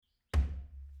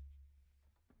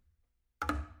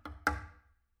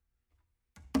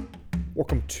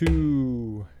Welcome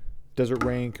to Desert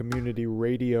Rain Community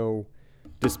Radio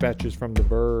Dispatches from the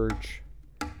Verge.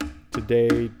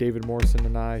 Today, David Morrison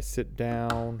and I sit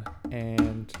down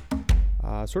and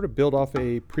sort of build off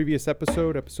a previous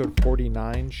episode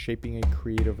 49, Shaping a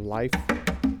Creative Life,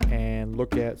 and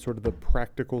look at sort of the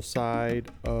practical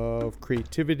side of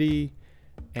creativity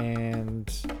and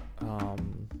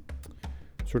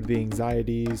sort of the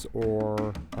anxieties,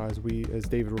 or as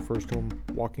David refers to them,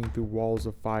 walking through walls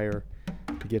of fire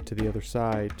to get to the other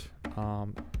side.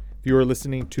 If you are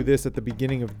listening to this at the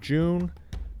beginning of June,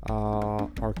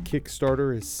 our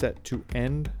Kickstarter is set to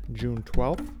end June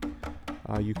 12th.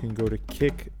 You can go to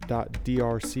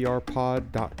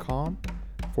kick.drcrpod.com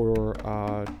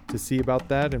to see about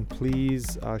that, and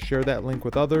please share that link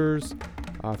with others.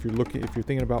 If you're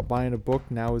thinking about buying a book,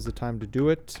 now is the time to do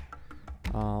it.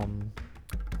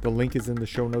 The link is in the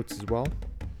show notes as well.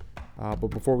 But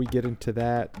before we get into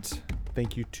that,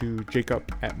 thank you to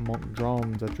Jacob at Monk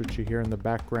Drums. That's what you hear in the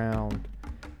background.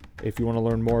 If you want to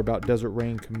learn more about Desert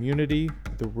Rain Community,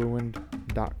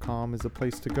 theruined.com is a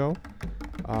place to go.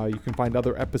 You can find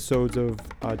other episodes of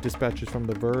Dispatches from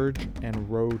the Verge and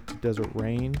Road to Desert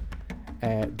Rain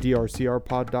at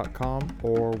drcrpod.com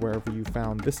or wherever you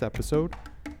found this episode.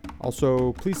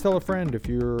 Also, please tell a friend if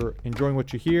you're enjoying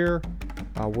what you hear.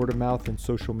 Word of mouth and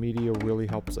social media really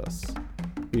helps us.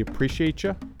 We appreciate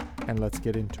you, and let's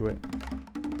get into it.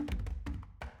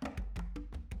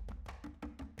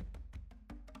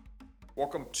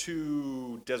 Welcome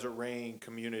to Desert Rain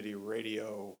Community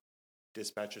Radio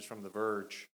Dispatches from the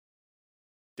Verge.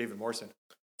 David Morrison.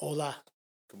 Hola.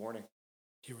 Good morning.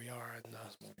 Here we are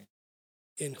This morning.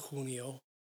 in Junio.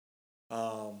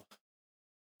 Yeah,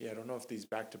 I don't know if these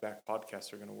back-to-back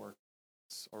podcasts are going to work.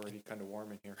 It's already kind of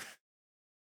warm in here.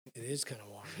 It is kind of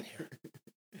warm in here.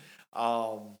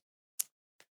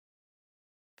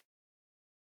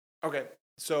 Okay,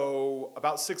 so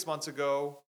about 6 months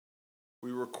ago,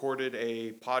 we recorded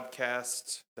a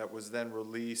podcast that was then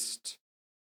released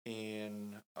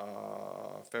in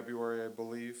February, I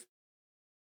believe.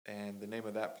 And the name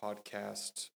of that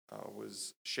podcast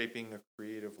was Shaping a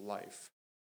Creative Life.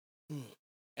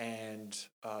 And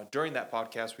during that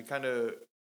podcast, we kind of,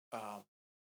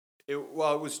 it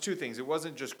was two things. It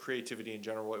wasn't just creativity in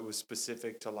general. It was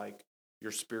specific to like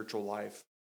your spiritual life.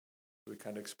 We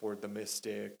kind of explored the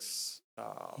mystics,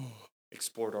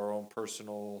 explored our own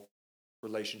personal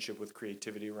relationship with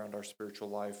creativity around our spiritual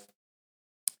life.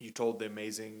 You told the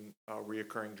amazing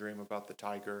reoccurring dream about the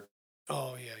tiger.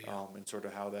 Oh, yeah. And sort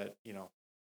of how that,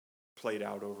 played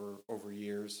out over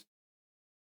years.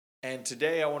 And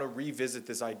today I want to revisit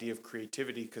this idea of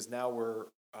creativity because now we're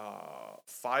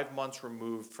 5 months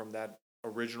removed from that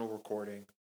original recording.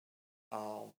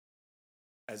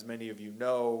 As many of you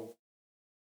know,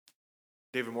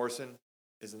 David Morrison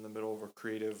is in the middle of a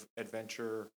creative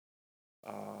adventure,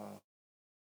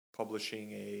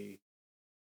 publishing a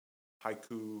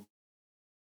haiku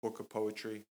book of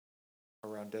poetry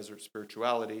around desert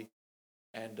spirituality.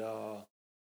 And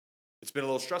it's been a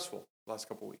little stressful the last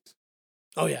couple of weeks.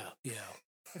 Oh, yeah.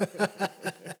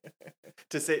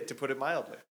 to put it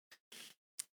mildly.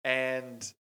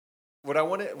 And what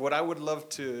I would love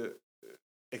to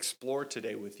explore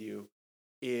today with you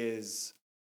is,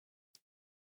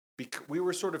 we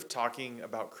were sort of talking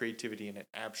about creativity in an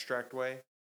abstract way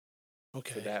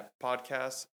for that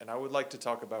podcast, and I would like to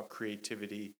talk about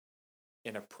creativity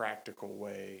in a practical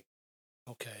way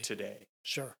today.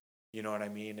 Sure. You know what I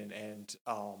mean? And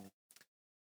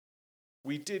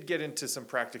we did get into some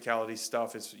practicality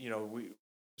stuff. It's, we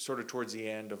sort of towards the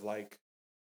end of like,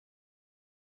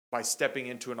 by stepping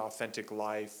into an authentic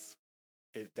life,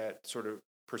 that sort of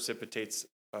precipitates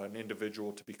an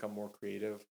individual to become more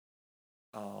creative.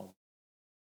 And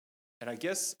I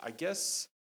guess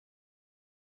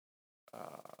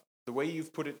the way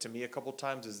you've put it to me a couple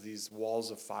times is these walls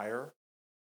of fire.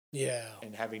 Yeah.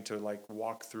 And having to like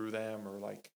walk through them or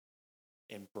like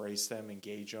embrace them,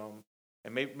 engage them.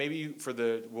 And maybe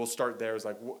we'll start there. Is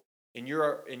like, in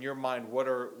your mind, what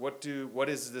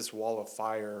is this wall of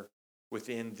fire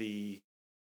within the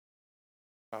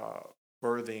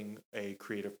birthing a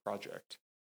creative project?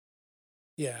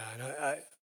 Yeah, and I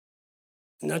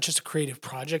not just a creative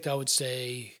project. I would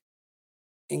say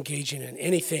engaging in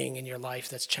anything in your life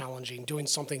that's challenging, doing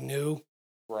something new.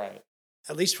 Right.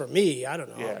 At least for me, I don't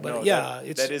know. Yeah, but no,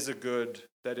 it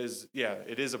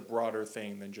is a broader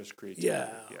thing than just creativity.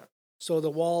 Yeah. So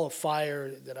the wall of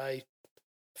fire that I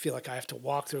feel like I have to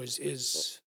walk through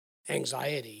is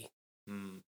anxiety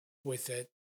with it.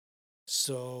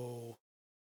 So,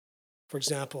 for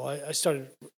example, I started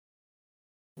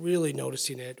really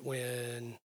noticing it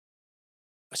when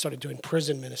I started doing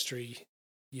prison ministry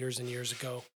years and years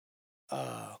ago.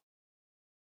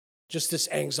 Just this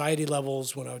anxiety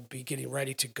levels when I would be getting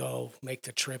ready to go make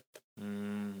the trip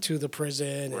to the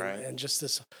prison, and just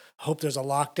this hope there's a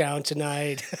lockdown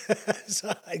tonight,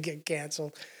 so I get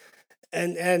canceled.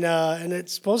 And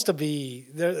it's supposed to be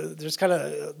there's kind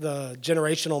of the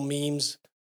generational memes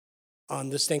on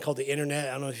this thing called the internet.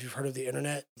 I don't know if you've heard of the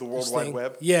internet. The World Wide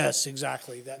Web? Yes,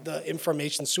 exactly. That the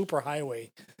information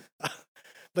superhighway.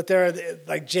 But they're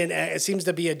like Gen X, it seems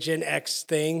to be a Gen X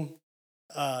thing.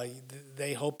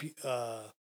 They hope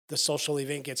the social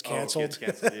event gets canceled.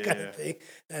 Kind of thing.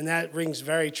 And that rings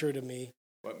very true to me.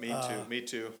 But me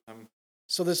too.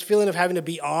 So this feeling of having to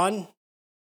be on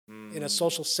in a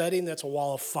social setting, that's a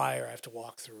wall of fire I have to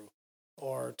walk through.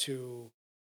 Or to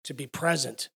be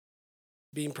present,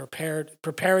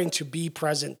 preparing to be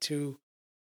present to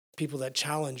people that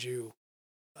challenge you,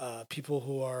 people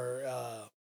who are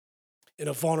in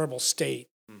a vulnerable state.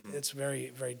 It's very,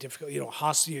 very difficult.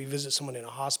 You visit someone in a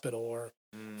hospital or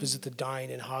visit the dying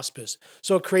in hospice.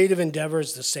 So a creative endeavor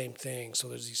is the same thing. So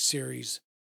there's these series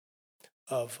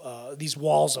of these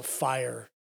walls of fire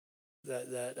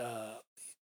that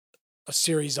a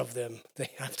series of them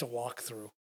they have to walk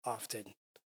through often.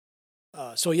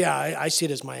 So yeah, I see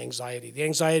it as my anxiety. The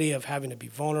anxiety of having to be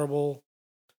vulnerable.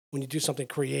 When you do something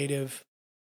creative,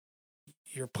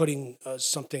 you're putting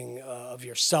something of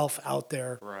yourself out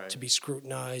there to be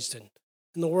scrutinized, and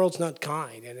the world's not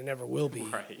kind, and it never will be.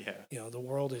 Right. Yeah. The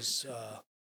world is.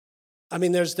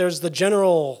 There's the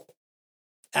general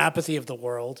apathy of the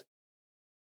world,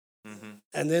 and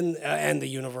then and the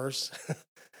universe,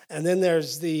 and then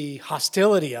there's the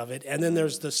hostility of it, and then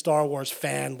there's the Star Wars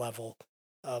fan level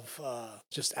of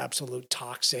just absolute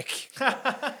toxic,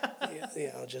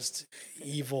 just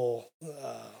evil.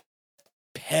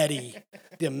 Petty,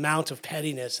 the amount of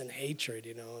pettiness and hatred,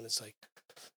 and it's like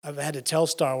I've had to tell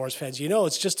Star Wars fans,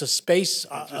 it's just a space,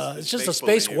 it's just a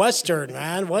space western,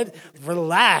 man. What?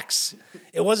 Relax.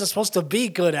 It wasn't supposed to be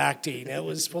good acting. It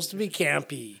was supposed to be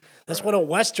campy. That's what a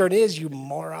western is, you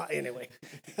moron. Anyway,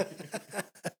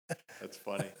 that's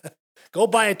funny. Go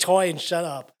buy a toy and shut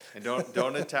up. And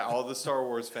don't attack all the Star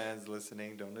Wars fans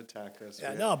listening. Don't attack us.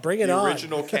 Yeah, no, bring it on. The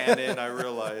original canon, I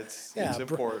realize it's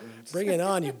important. Bring it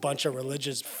on, you bunch of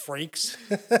religious freaks.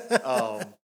 And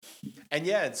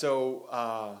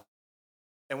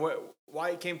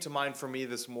why it came to mind for me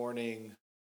this morning,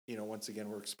 once again,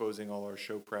 we're exposing all our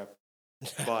show prep,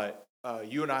 but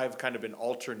you and I have kind of been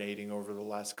alternating over the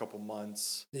last couple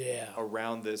months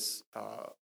around this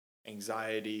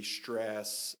anxiety,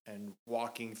 stress, and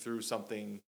walking through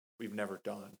something we've never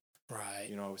done. Right.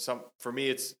 For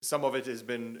me, some of it has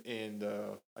been in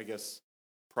the, I guess,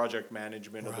 project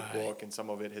management of the book, and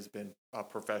some of it has been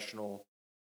professional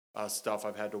stuff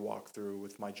I've had to walk through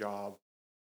with my job.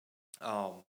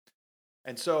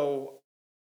 And so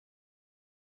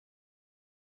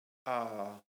I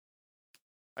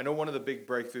know one of the big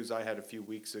breakthroughs I had a few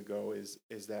weeks ago is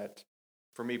that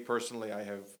for me personally,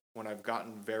 when I've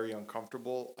gotten very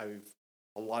uncomfortable,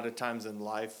 a lot of times in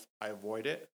life, I avoid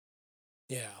it.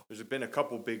 Yeah. There's been a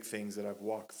couple big things that I've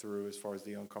walked through as far as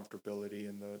the uncomfortability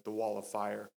and the wall of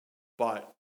fire.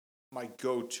 But my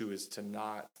go-to is to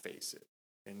not face it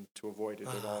and to avoid it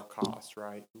at all costs,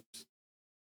 right? Oops.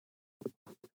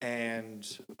 And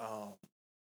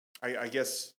I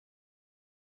guess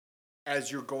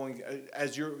as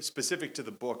you're specific to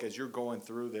the book, as you're going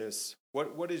through this,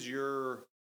 what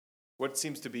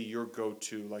seems to be your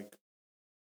go-to? Like,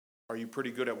 are you pretty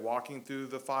good at walking through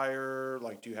the fire?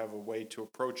 Like, do you have a way to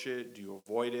approach it? Do you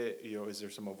avoid it? Is there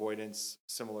some avoidance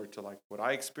similar to like what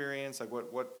I experienced? Like,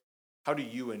 how do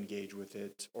you engage with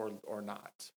it or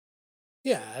not?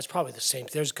 Yeah, it's probably the same.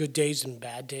 There's good days and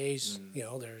bad days.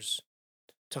 There's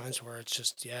times where it's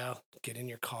just, get in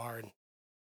your car and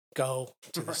go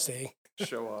to this thing.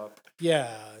 Show up. Yeah,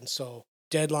 and so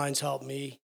deadlines help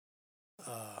me.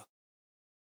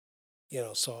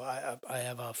 So I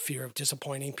have a fear of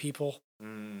disappointing people,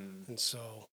 and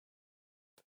so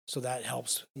that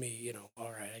helps me.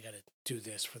 All right, I got to do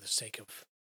this for the sake of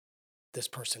this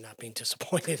person not being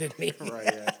disappointed in me.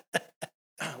 Right.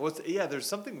 Yeah. There's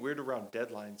something weird around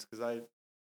deadlines because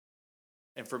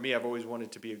and for me, I've always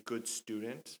wanted to be a good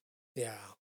student. Yeah.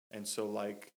 And so,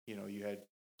 like, you had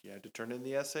to turn in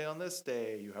the essay on this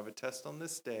day. You have a test on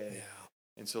this day. Yeah.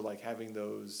 And so, like, having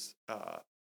those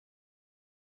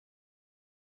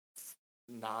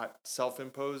not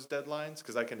self-imposed deadlines,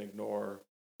 because I can ignore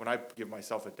when I give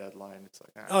myself a deadline. It's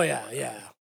like, oh yeah.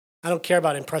 I don't care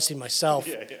about impressing myself.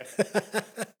 Yeah.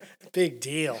 Big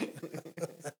deal.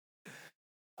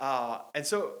 And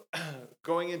so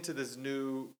going into this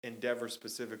new endeavor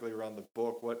specifically around the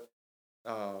book,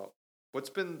 what's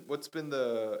been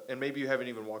the, and maybe you haven't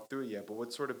even walked through it yet, but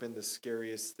what's sort of been the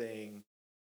scariest thing?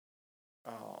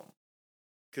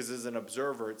 Because as an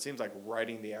observer, it seems like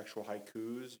writing the actual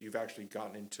haikus, you've actually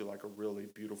gotten into like a really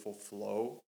beautiful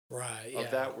flow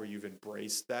of that, where you've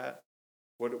embraced that.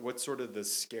 What's sort of the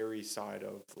scary side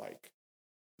of like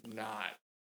not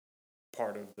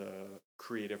part of the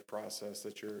creative process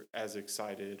that you're as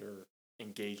excited or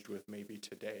engaged with maybe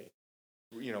today?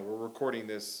 You know, we're recording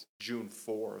this June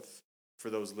 4th for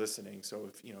those listening. So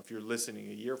if you're listening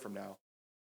a year from now,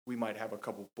 we might have a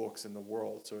couple books in the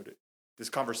world. So this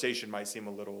conversation might seem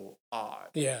a little odd.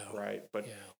 Yeah. Right. But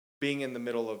being in the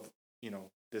middle of,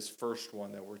 this first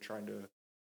one that we're trying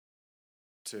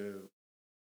to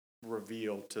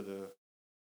reveal to the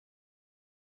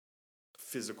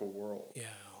physical world. Yeah.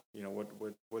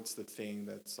 What's the thing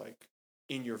that's like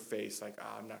in your face, like,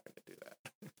 I'm not going to do that.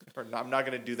 Or I'm not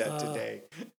going to do that today.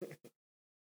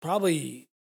 Probably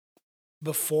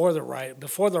before the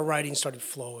writing started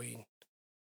flowing,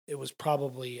 it was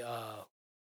probably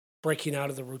breaking out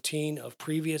of the routine of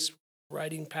previous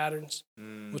writing patterns,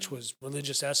 which was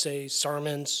religious essays,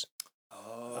 sermons,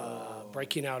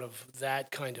 breaking out of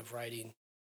that kind of writing,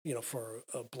 for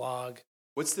a blog.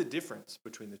 What's the difference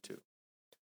between the two?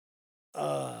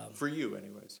 For you,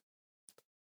 anyways.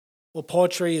 Well,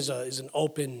 poetry is an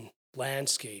open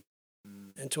landscape.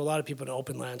 And to a lot of people, an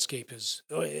open landscape is,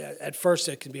 at first,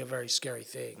 it can be a very scary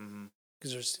thing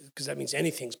because that means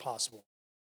anything's possible.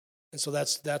 And so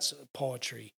that's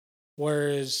poetry.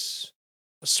 Whereas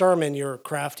a sermon, you're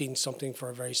crafting something for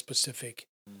a very specific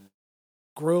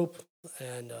group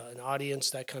and an audience,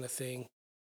 that kind of thing.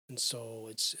 And so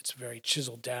it's very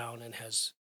chiseled down and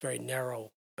has very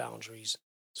narrow boundaries.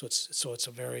 So it's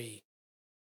a very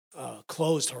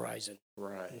closed horizon.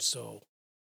 Right. And so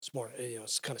it's more,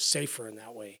 it's kind of safer in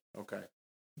that way. Okay.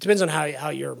 It depends on how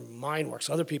your mind works.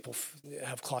 Other people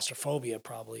have claustrophobia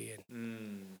probably,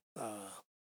 and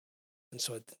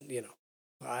so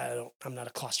I'm not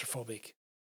a claustrophobic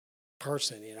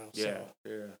person, So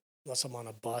unless I'm on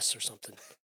a bus or something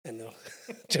and the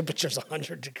temperature's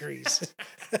 100 degrees,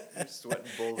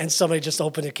 and somebody just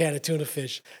opened a can of tuna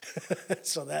fish,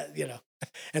 so that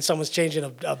and someone's changing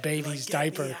a baby's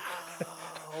diaper.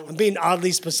 I'm being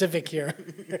oddly specific here.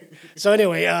 So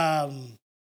anyway,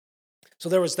 so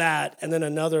there was that. And then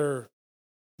another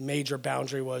major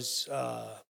boundary was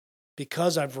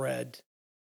because I've read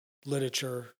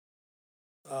literature,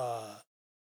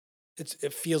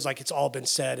 it feels like it's all been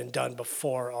said and done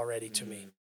before already to me.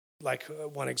 Like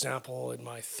one example, in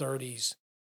my 30s,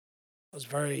 I was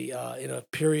very in a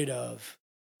period of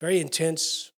very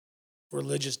intense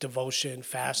religious devotion,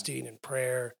 fasting and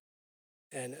prayer.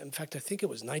 And in fact, I think it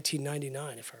was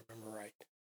 1999, if I remember right.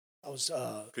 I was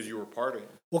because you were partying.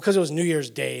 Well, because it was New Year's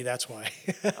Day. That's why.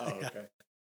 Oh, okay.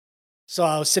 So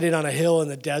I was sitting on a hill in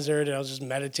the desert, and I was just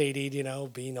meditating,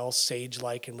 being all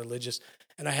sage-like and religious.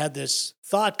 And I had this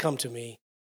thought come to me,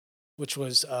 which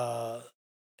was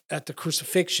at the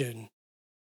crucifixion,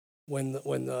 when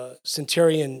the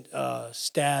centurion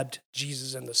stabbed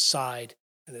Jesus in the side,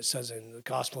 and it says in the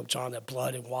Gospel of John that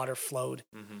blood and water flowed.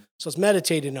 Mm-hmm. So I was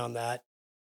meditating on that.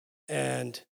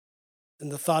 And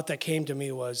the thought that came to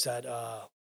me was that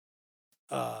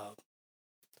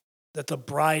that the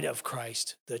bride of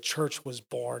Christ, the church, was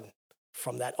born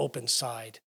from that open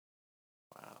side.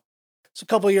 Wow. So a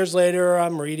couple of years later,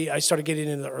 I started getting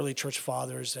into the early church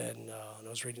fathers, and I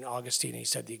was reading Augustine, and he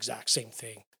said the exact same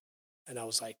thing. And I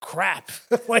was like, crap,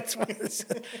 this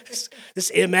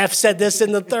MF said this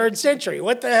in the 3rd century.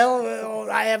 What the hell?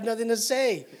 I have nothing to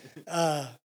say.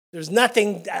 There's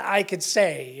nothing I could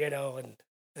say,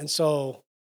 and so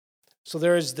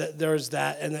there's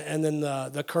that, and then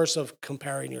the curse of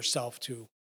comparing yourself to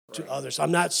others.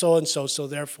 I'm not so and so, so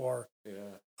therefore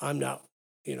I'm not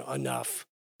enough.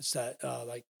 It's that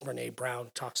like Brene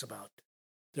Brown talks about.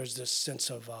 There's this sense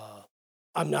of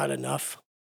I'm not enough.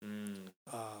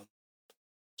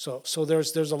 So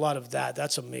there's a lot of that.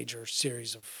 That's a major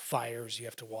series of fires you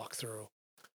have to walk through.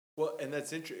 Well, and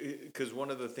that's interesting because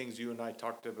one of the things you and I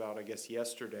talked about, I guess,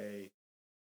 yesterday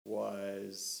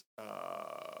was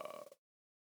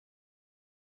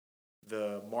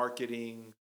the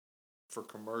marketing for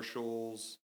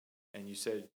commercials, and you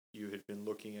said you had been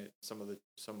looking at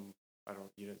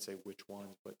you didn't say which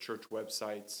ones, but church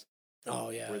websites. Oh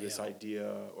yeah. Where this idea,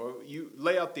 or you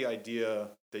lay out the idea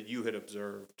that you had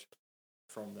observed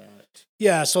from that.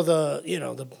 Yeah, so the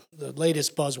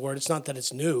latest buzzword, it's not that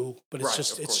it's new, but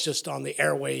it's just on the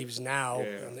airwaves now,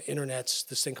 on the internet's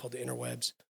this thing called the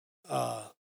interwebs.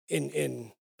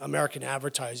 In American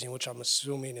advertising, which I'm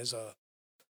assuming is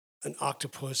an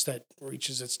octopus that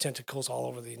reaches its tentacles all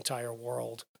over the entire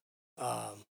world,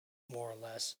 more or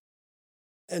less.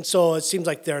 And so it seems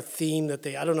like their theme that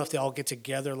I don't know if they all get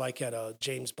together like at a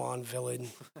James Bond villain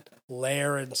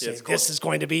lair and say, this is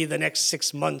going to be the next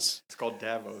 6 months. It's called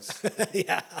Davos.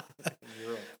 Yeah.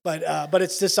 But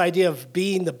it's this idea of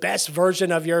being the best version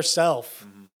of yourself.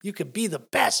 Mm-hmm. You could be the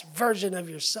best version of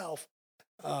yourself.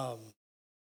 You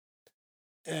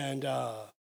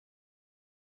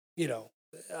know,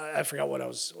 I forgot what I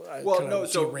was.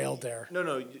 Derailed there.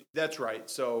 No, that's right.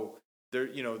 So there,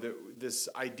 this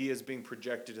idea is being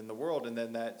projected in the world, and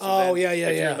then that. So you're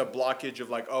in the blockage of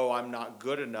like, oh, I'm not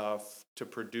good enough to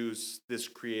produce this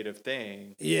creative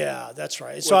thing. Yeah, that's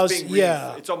right. Well,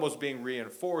 so it's almost being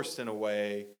reinforced in a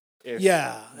way.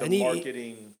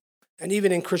 Marketing. And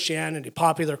even in Christianity,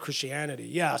 popular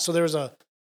Christianity, So there was a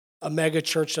mega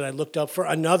church that I looked up for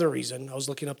another reason. I was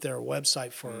looking up their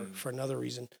website for another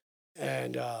reason.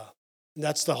 And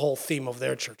that's the whole theme of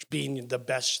their church, being the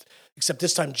best, except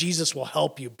this time Jesus will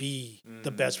help you be the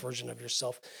best version of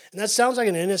yourself. And that sounds like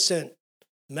an innocent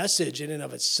message in and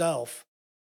of itself.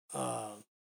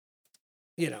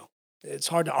 It's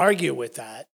hard to argue with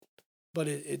that, but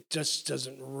it just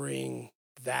doesn't ring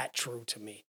that true to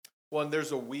me. Well, and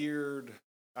there's a weird,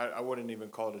 I wouldn't even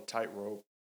call it a tightrope,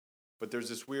 but there's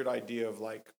this weird idea of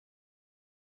like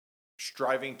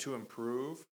striving to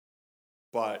improve,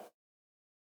 but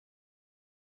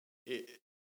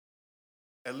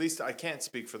at least I can't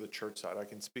speak for the church side. I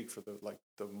can speak for the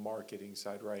marketing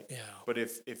side, right? Yeah. But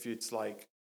if it's like,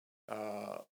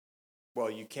 that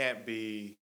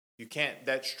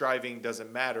striving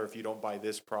doesn't matter if you don't buy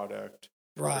this product.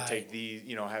 Right. Or take these,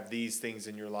 have these things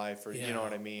in your life, or you know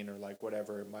what I mean, or like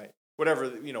whatever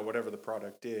the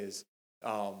product is.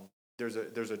 There's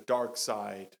a dark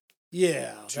side.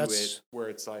 Yeah. To it where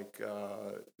it's like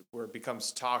where it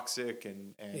becomes toxic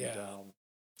and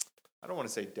I don't want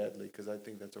to say deadly because I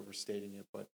think that's overstating it,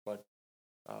 but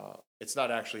it's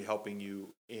not actually helping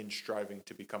you in striving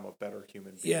to become a better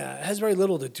human being. Yeah, it has very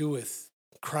little to do with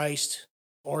Christ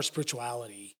or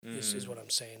spirituality, is what I'm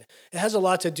saying. It has a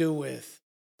lot to do with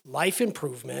life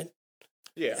improvement,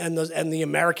 and the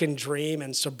American dream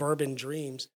and suburban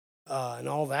dreams, and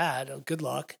all that. Good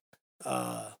luck,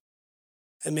 and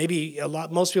maybe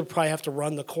most people probably have to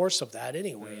run the course of that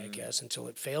anyway, I guess, until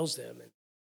it fails them,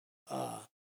 and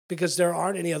because there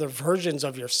aren't any other versions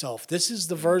of yourself. This is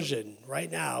the version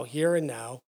right now, here and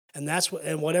now, and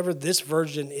whatever this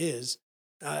version is.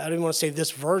 I don't even want to say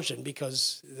this version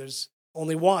because there's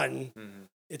only one. Mm-hmm.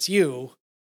 It's you.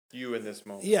 You in this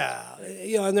moment. Yeah.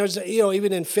 And there's,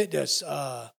 even in fitness,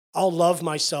 I'll love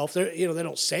myself. They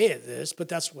don't say this, but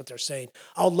that's what they're saying.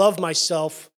 I'll love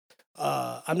myself.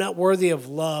 I'm not worthy of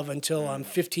love until I'm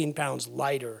 15 pounds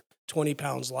lighter, 20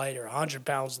 pounds lighter, 100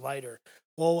 pounds lighter.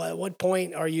 Well, at what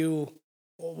point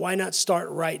why not start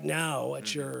right now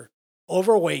at your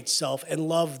overweight self and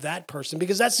love that person?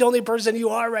 Because that's the only person you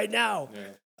are right now.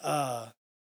 Yeah.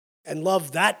 And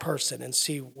love that person and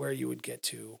see where you would get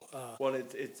to. Well,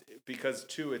 it's because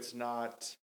too, it's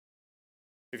not,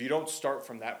 if you don't start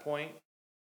from that point,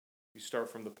 you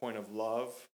start from the point of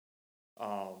love.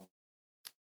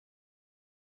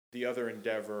 The other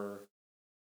endeavor,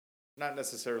 not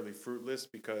necessarily fruitless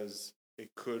because it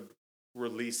could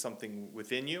release something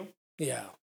within you. Yeah.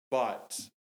 But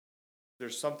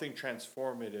there's something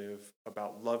transformative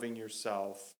about loving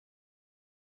yourself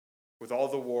with all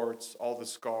the warts, all the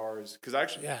scars. Because I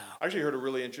actually heard a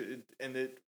really interesting, and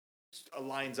it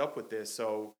aligns up with this.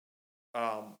 So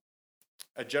a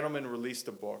gentleman released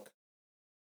a book.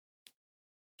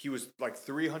 He was like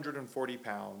 340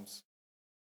 pounds,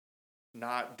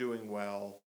 not doing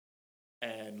well,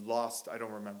 and lost, I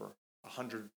don't remember,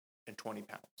 120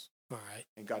 pounds. All right.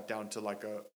 And got down to like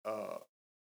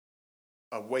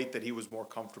a weight that he was more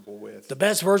comfortable with. The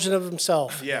best version of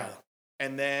himself. Yeah.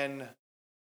 And then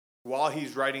while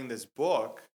he's writing this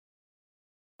book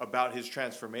about his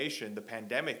transformation, the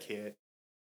pandemic hit.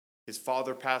 His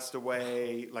father passed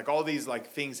away. Like all these like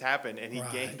things happened, and he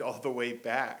gained all the weight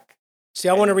back. See,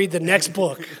 I want to read the next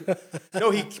book.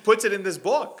 No, he puts it in this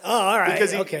book. Oh, all right.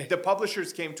 Because the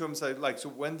publishers came to him and said, like, so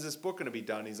when's this book going to be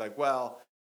done? He's like, well,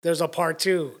 there's a part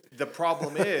 2. The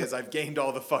problem is I've gained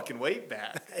all the fucking weight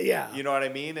back. Yeah. You know what I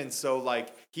mean? And so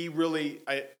like he really,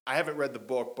 I haven't read the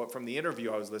book, but from the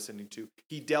interview I was listening to,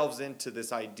 he delves into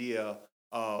this idea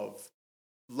of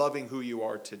loving who you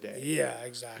are today. Yeah,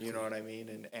 exactly. You know what I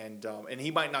mean? And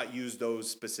he might not use those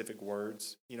specific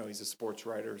words. You know, he's a sports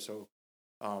writer, so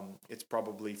it's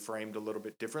probably framed a little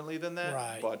bit differently than that.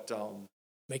 Right. But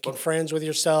making friends with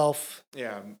yourself.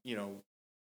 Yeah, you know,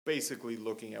 basically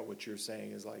looking at what you're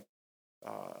saying is like,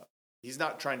 he's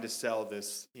not trying to sell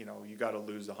this, you got to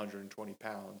lose 120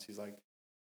 pounds. He's like,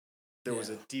 there was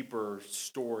a deeper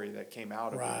story that came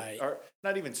out of it. Or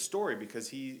not even story,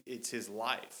 because it's his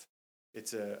life.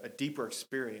 It's a deeper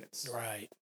experience. Right.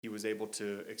 He was able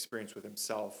to experience with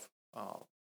himself.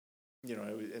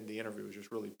 And the interview was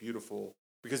just really beautiful,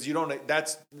 because you don't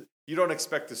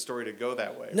expect the story to go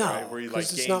that way. No, right? Where he like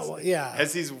gains,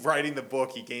 as he's writing the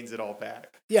book, he gains it all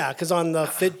back. Yeah, because on the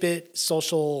Fitbit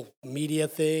social media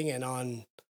thing and on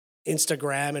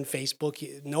Instagram and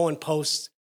Facebook, no one posts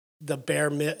the bear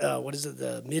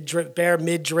midriff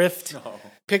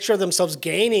picture of themselves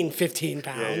gaining 15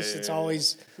 pounds. It's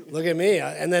always, look at me.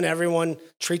 And then everyone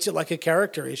treats it like a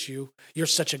character issue. You're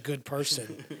such a good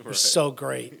person. You're so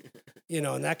great.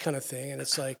 And that kind of thing. And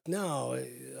it's like, no.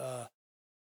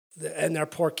 And their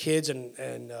poor kids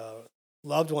and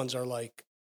loved ones are like,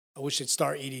 I wish they'd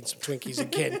start eating some Twinkies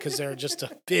again, because they're just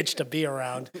a bitch to be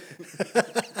around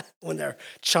when they're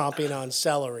chomping on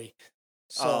celery.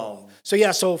 So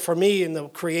for me in the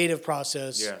creative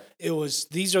process, it was,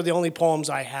 these are the only poems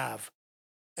I have.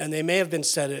 And they may have been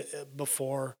said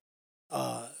before,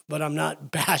 but I'm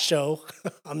not Basho.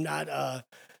 I'm not,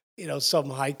 some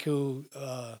haiku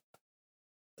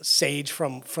sage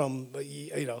from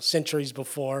centuries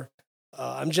before.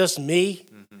 I'm just me,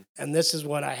 and this is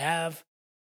what I have.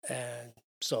 And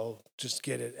so just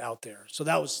get it out there. So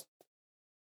that was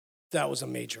a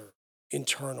major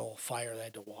internal fire that I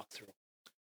had to walk through.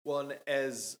 Well, and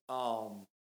as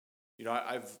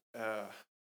I've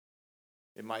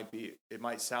it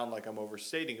might sound like I'm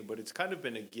overstating it, but it's kind of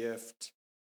been a gift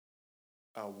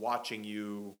watching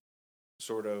you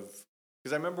sort of,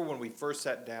 because I remember when we first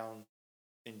sat down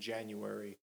in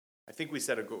January, I think we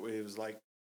said it was like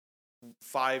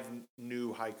 5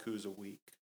 new haikus a week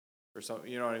or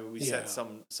something. We set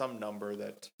some number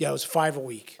that. Yeah, it was 5 a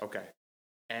week. Okay.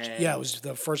 And it was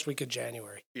the first week of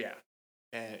January. Yeah,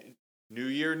 and new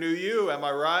year, new you. Am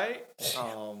I right?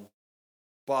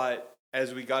 But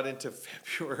as we got into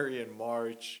February and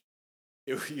March,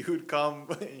 you would come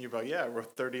and you'd be like, "Yeah, I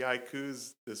wrote 30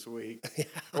 haikus this week,"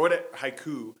 or what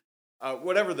haiku.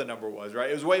 Whatever the number was, right?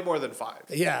 It was way more than 5.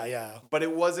 Yeah. But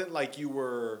it wasn't like you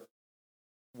were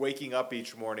waking up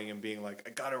each morning and being like,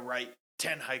 I gotta write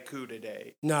 10 haiku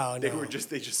today. No. They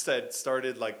just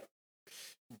started like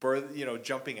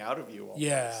jumping out of you almost.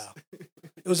 Yeah.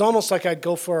 It was almost like I'd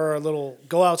go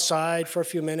go outside for a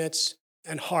few minutes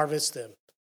and harvest them.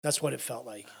 That's what it felt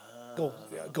like.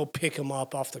 Go pick them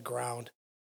up off the ground.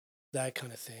 That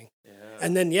kind of thing. Yeah.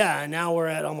 And then, now we're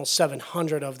at almost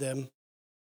 700 of them.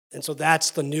 And so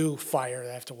that's the new fire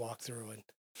that I have to walk through. And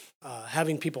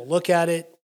having people look at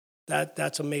it,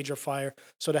 that's a major fire.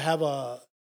 So to have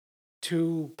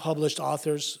 2 published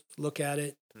authors look at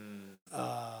it,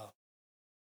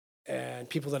 and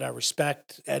people that I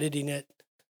respect editing it,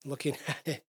 looking at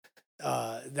it,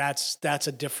 that's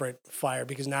a different fire,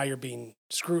 because now you're being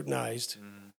scrutinized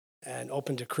and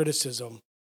open to criticism.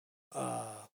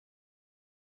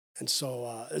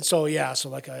 So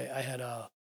like I had a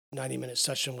 90-minute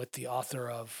session with the author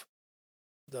of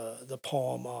the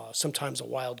poem "Sometimes a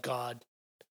Wild God,"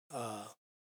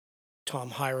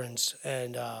 Tom Hirons,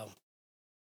 and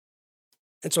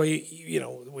so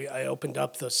I opened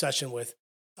up the session with,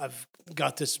 I've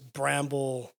got this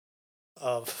bramble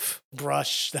of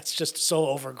brush that's just so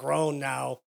overgrown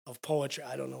now of poetry.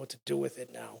 I don't know what to do with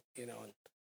it now,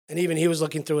 and even he was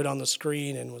looking through it on the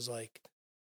screen and was like,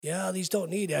 yeah, these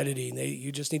don't need editing.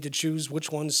 You just need to choose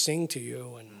which ones sing to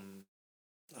you.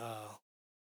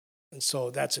 And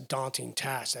so that's a daunting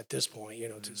task at this point,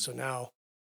 so now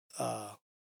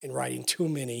in writing too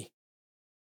many.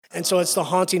 And so it's the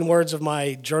haunting words of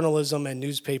my journalism and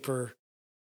newspaper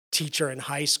teacher in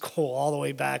high school all the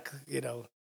way back,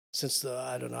 since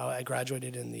I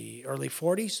graduated in the early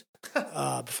 40s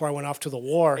before I went off to the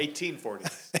war.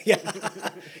 1840s.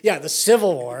 Yeah, the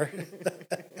Civil War.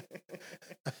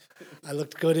 I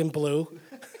looked good in blue.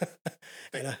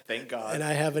 Thank God. And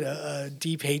I have a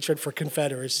deep hatred for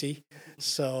Confederacy.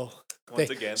 So I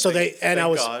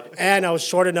was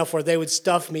short enough where they would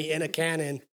stuff me in a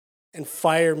cannon and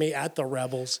fire me at the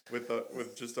rebels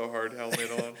with just a hard helmet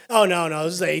on. Oh no,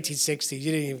 this is the 1860s.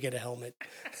 You didn't even get a helmet.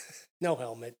 No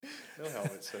helmet. No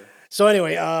helmet, sir. So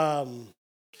anyway,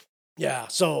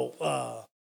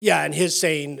 and his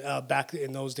saying back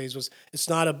in those days was, it's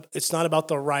not about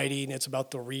the writing, it's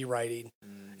about the rewriting.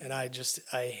 And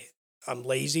I'm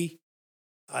lazy.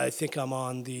 I think I'm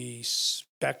on the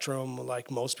spectrum,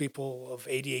 like most people, of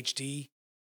ADHD.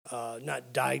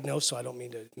 Not diagnosed, so I don't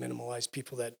mean to minimalize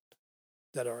people that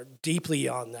are deeply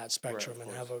on that spectrum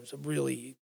and have a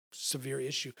really severe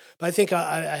issue. But I think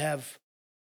I have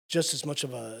just as much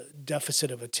of a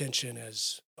deficit of attention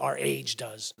as our age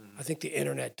does. Mm-hmm. I think the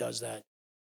internet does that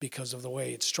because of the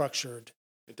way it's structured.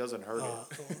 It doesn't hurt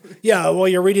it. Yeah, well,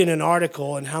 you're reading an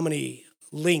article and how many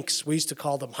links, we used to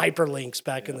call them hyperlinks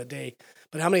back in the day,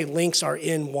 but how many links are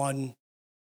in one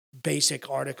basic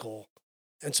article?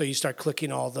 And so you start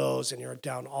clicking all those and you're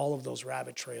down all of those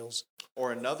rabbit trails.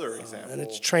 Or another example. And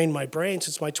it's trained my brain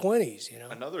since my 20s,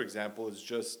 Another example is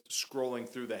just scrolling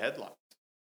through the headlines.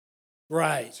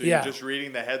 Right. So you're just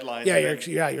reading the headlines. Yeah,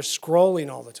 you're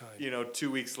scrolling all the time.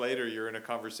 2 weeks later, you're in a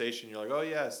conversation. You're like, oh,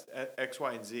 yes, X,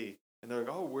 Y, and Z. And they're like,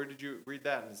 oh, where did you read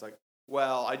that? And it's like,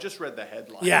 well, I just read the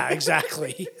headline. Yeah,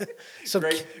 exactly. So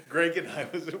Greg and I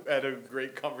had a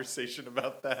great conversation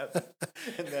about that.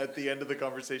 And at the end of the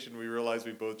conversation, we realized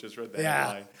we both just read the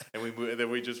headline. And then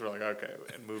we just were like, okay,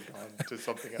 and moved on to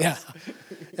something else. Yeah.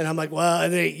 And I'm like,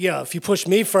 well, if you push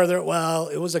me further, well,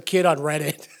 it was a kid on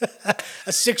Reddit,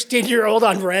 a 16-year-old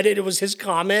on Reddit. It was his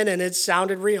comment, and it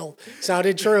sounded real,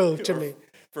 sounded true to me.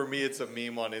 For me, it's a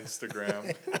meme on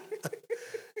Instagram.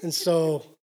 And so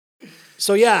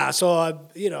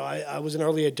I was an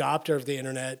early adopter of the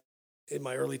internet in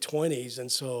my early 20s,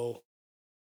 and so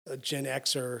a Gen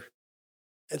Xer,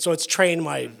 and so it's trained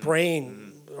my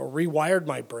brain or rewired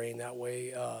my brain that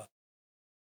way,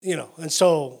 and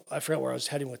so I forgot where I was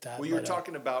heading with that. Well, you were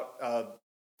talking about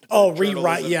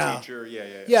rewrite, teacher.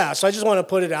 Yeah, so I just want to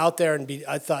put it out there and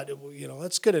I thought,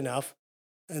 that's good enough,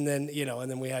 and then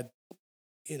we had,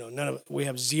 we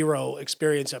have zero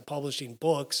experience at publishing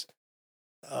books.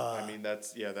 I mean,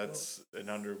 that's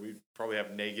we probably have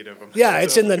negative amounts. Yeah,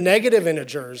 it's in the negative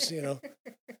integers,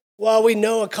 Well, we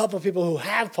know a couple of people who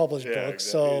have published books,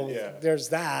 exactly. So there's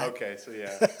that. Okay, so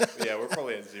we're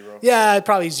probably at zero. Yeah, it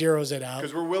probably zeroes it out.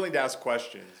 Because we're willing to ask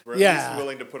questions. We're at least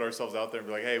willing to put ourselves out there and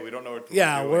be like, hey, we don't know what we're doing.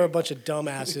 Yeah, we're a bunch of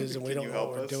dumbasses and we don't know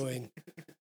what we're doing.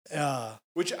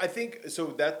 Which I think, so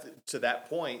that to that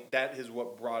point, that is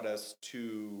what brought us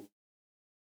to,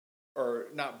 or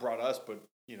not brought us, but,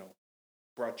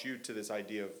 brought you to this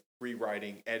idea of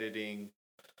rewriting, editing,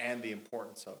 and the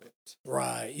importance of it.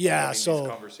 Right. Yeah. So these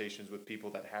conversations with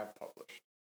people that have published.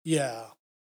 Yeah.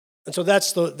 And so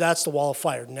that's the Wall of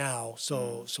Fire now.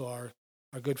 So our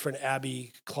good friend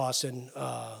Abby Clausen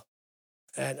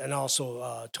and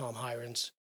also Tom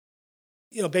Hirons,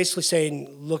 basically saying,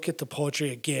 look at the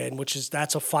poetry again,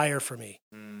 that's a fire for me.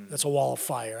 That's a wall of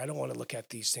fire. I don't want to look at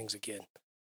these things again.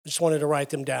 I just wanted to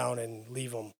write them down and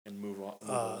leave them. And move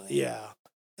on. Yeah.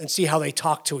 And see how they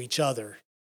talk to each other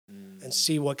and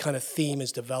see what kind of theme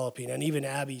is developing. And even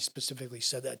Abby specifically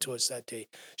said that to us that day.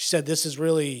 She said, this is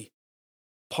really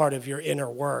part of your inner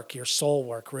work, your soul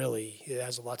work, really. It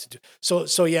has a lot to do. So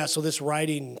this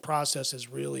writing process is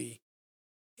really,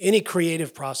 any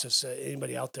creative process that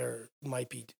anybody out there might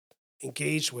be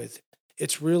engaged with,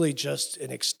 it's really just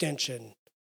an extension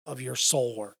of your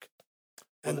soul work.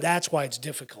 And that's why it's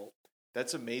difficult.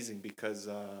 That's amazing because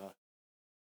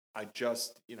I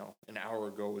just, an hour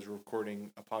ago was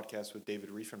recording a podcast with David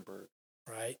Riefenberg.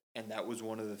 Right. And that was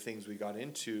one of the things we got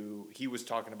into. He was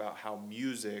talking about how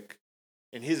music,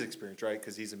 in his experience, right,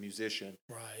 because he's a musician,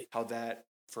 right, how that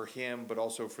for him, but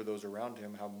also for those around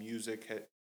him, how music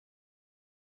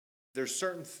there's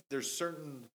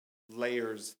certain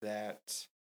layers that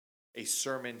a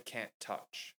sermon can't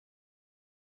touch,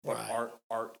 but right,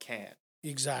 art can.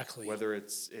 Exactly. Whether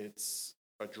it's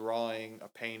a drawing, a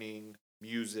painting,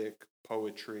 music,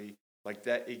 poetry, like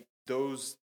that,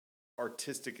 those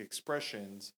artistic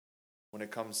expressions, when it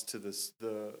comes to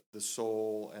the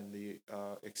soul and the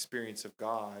experience of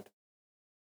God,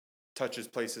 touches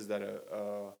places that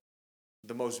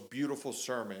the most beautiful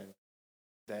sermon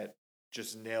that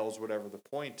just nails whatever the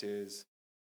point is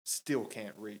still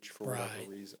can't reach for whatever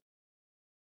reason.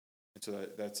 And so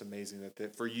that's amazing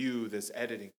that for you, this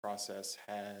editing process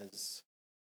has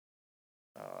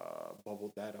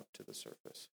bubbled that up to the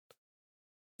surface.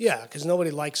 Yeah, because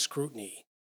nobody likes scrutiny.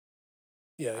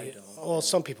 Yeah. I don't. Well,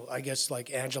 some people, I guess,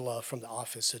 like Angela from The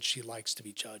Office said she likes to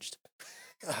be judged.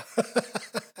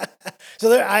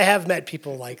 So I have met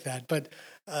people like that, but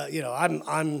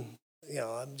I'm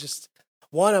just,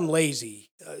 one, I'm lazy,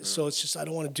 so it's just I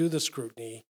don't want to do the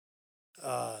scrutiny.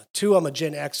 Two, I'm a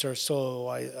Gen Xer, so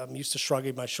I'm used to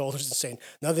shrugging my shoulders and saying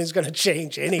nothing's going to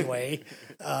change anyway.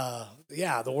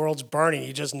 The world's burning.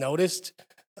 You just noticed,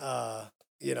 that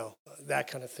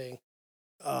kind of thing.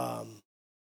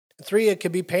 Three, it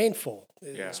can be painful.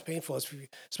 It's painful,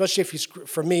 especially if you,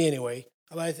 for me anyway.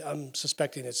 I'm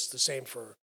suspecting it's the same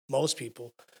for most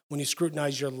people. When you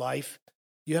scrutinize your life,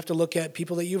 you have to look at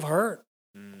people that you've hurt,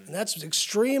 and that's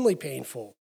extremely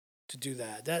painful. to do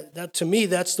that. That to me,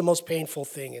 that's the most painful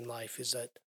thing in life, is that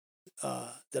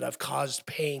that I've caused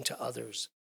pain to others,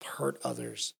 hurt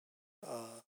others.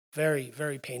 Very,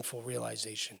 very painful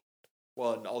realization.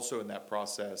 Well, and also in that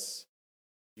process,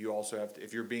 you also have to,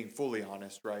 if you're being fully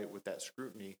honest, right, with that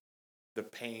scrutiny, the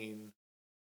pain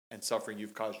and suffering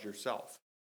you've caused yourself.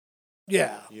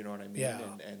 Yeah. You know what I mean? Yeah.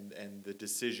 And the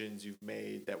decisions you've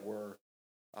made that were,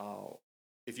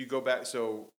 if you go back,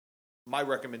 so my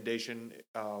recommendation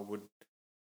would,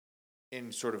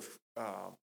 in sort of,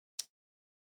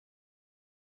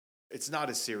 it's not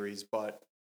a series, but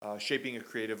Shaping a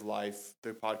Creative Life,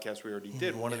 the podcast we already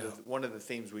did, one of the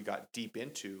themes we got deep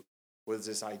into was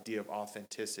this idea of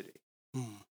authenticity.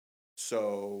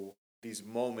 So these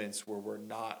moments where we're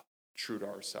not true to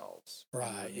ourselves,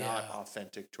 right? Not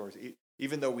authentic towards,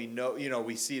 even though we know,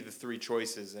 we see the three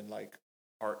choices, and like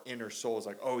our inner soul is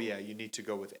like, oh yeah, you need to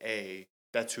go with A.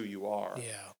 That's who you are.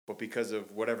 Yeah. But because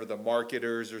of whatever the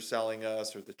marketers are selling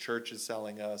us, or the church is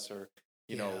selling us, or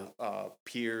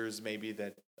peers maybe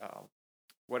that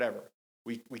whatever,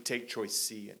 we take choice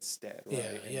C instead,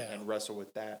 right? And wrestle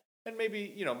with that. And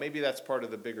maybe that's part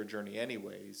of the bigger journey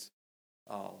anyways.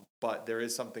 But there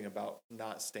is something about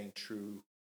not staying true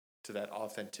to that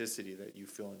authenticity that you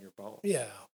feel in your bones. Yeah.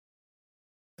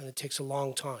 And it takes a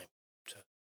long time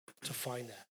to find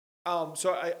that.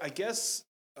 So I guess,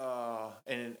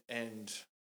 and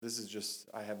this is just,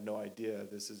 I have no idea,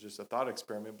 this is just a thought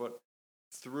experiment, but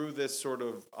through this sort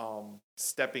of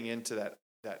stepping into that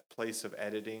place of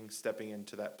editing, stepping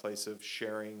into that place of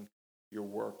sharing your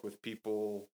work with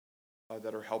people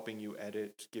that are helping you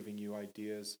edit, giving you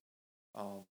ideas,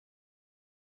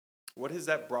 what has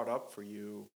that brought up for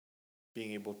you,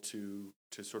 being able to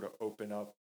sort of open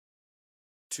up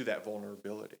to that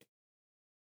vulnerability?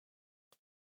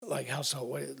 Like how so?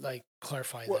 What, like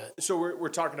clarify that. So we're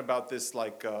talking about this,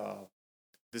 like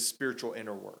this spiritual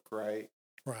inner work, right?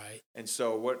 Right. And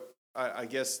so what I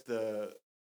guess we're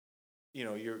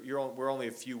only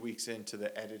a few weeks into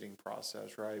the editing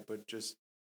process, right? But just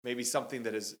maybe something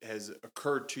that has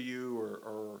occurred to you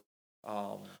or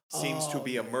seems to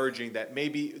be emerging that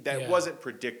maybe wasn't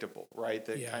predictable, right?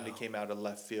 That kind of came out of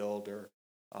left field, or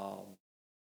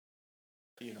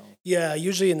Yeah,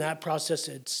 usually in that process,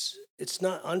 it's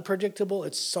not unpredictable.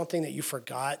 It's something that you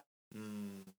forgot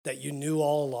that you knew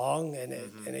all along, and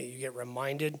you get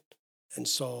reminded. And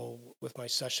so with my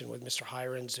session with Mr.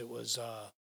 Hirons, it was,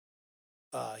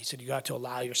 he said, you got to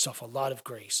allow yourself a lot of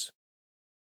grace.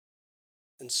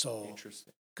 And so,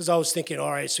 interesting. Because I was thinking,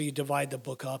 all right, so you divide the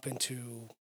book up into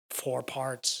 4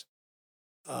 parts.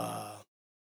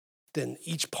 Then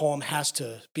each poem has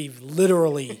to be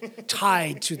literally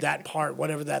tied to that part,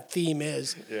 whatever that theme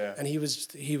is. Yeah. And he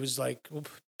was like,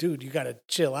 dude, you got to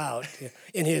chill out,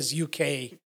 in his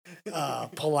UK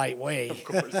polite way. Of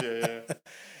course, yeah.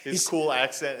 His cool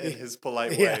accent and his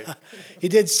polite way. He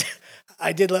did.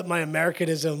 I did let my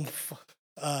Americanism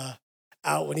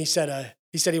out when he said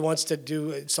he wants to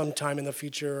do sometime in the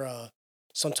future,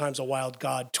 Sometimes a Wild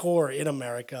God tour in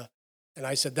America. And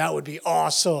I said, that would be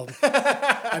awesome.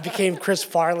 I became Chris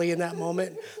Farley in that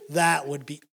moment. That would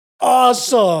be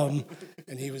awesome.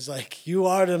 And he was like, you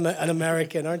are an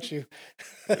American, aren't you?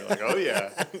 You're like, oh, yeah.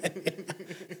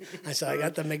 I said, I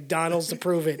got the McDonald's to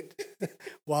prove it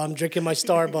while I'm drinking my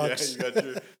Starbucks. Yeah, you got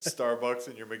your Starbucks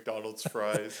and your McDonald's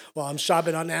fries. While I'm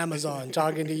shopping on Amazon,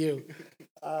 talking to you.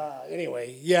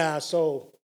 Anyway, yeah,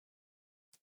 so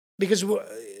because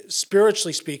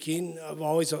spiritually speaking,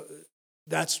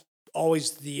 that's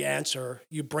always the answer.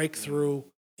 You break through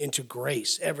into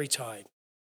grace every time.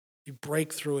 You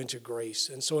break through into grace.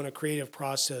 And so in a creative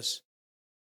process,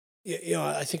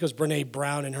 I think it was Brené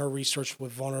Brown in her research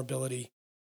with vulnerability.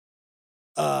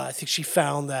 I think she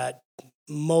found that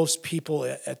most people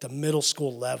at the middle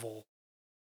school level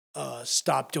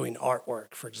stop doing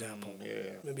artwork, for example,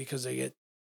 because they get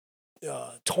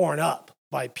torn up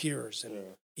by peers and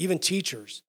even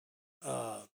teachers.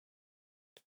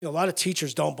 A lot of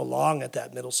teachers don't belong at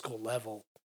that middle school level.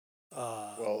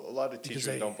 Well, a lot of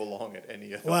teachers don't belong at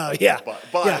any of them. Well, yeah.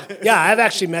 But. Yeah, I've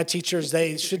actually met teachers,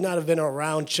 they should not have been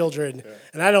around children. Yeah.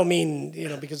 And I don't mean,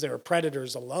 because they were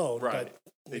predators alone. Right.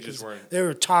 But they just weren't. They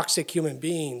were toxic human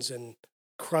beings and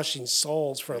crushing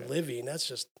souls for a living. That's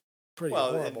just pretty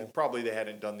horrible. And probably they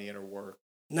hadn't done the inner work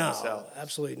themselves. No,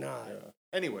 absolutely not. Yeah.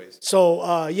 Anyways.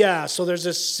 So, so there's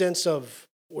this sense of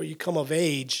where you come of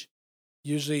age,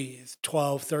 usually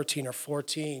 12, 13, or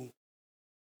 14,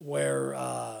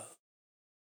 where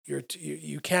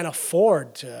you can't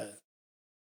afford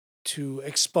to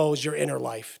expose your inner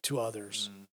life to others,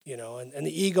 and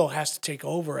the ego has to take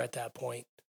over at that point.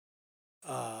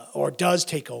 or does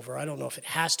take over. I don't know if it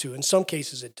has to. In some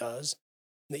cases, it does.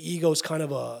 The ego is kind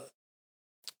of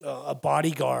a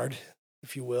bodyguard,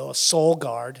 if you will, a soul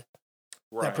guard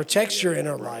that protects your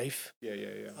inner life.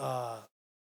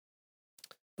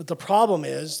 But the problem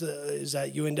is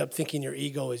that you end up thinking your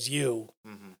ego is you,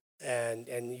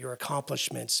 and your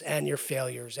accomplishments and your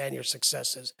failures and your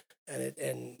successes, and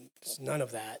it's none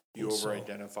of that. You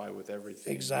over-identify with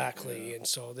everything. Exactly, and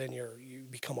so then you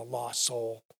become a lost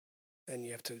soul, and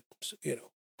you have to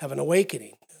have an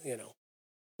awakening.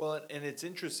 Well, and it's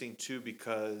interesting too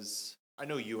because I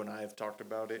know you and I have talked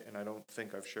about it, and I don't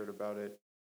think I've shared about it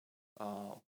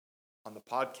on the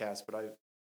podcast, but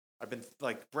I've been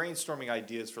like brainstorming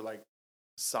ideas for like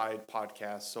side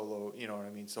podcasts, solo,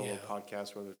 solo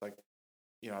podcasts, whether it's like,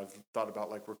 I've thought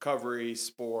about like recovery,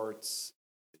 sports,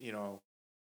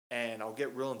 and I'll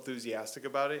get real enthusiastic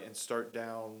about it and start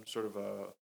down sort of a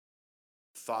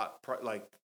thought, like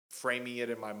framing it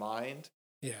in my mind.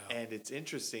 Yeah. And it's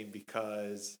interesting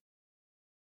because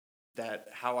that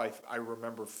how I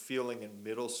remember feeling in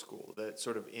middle school, that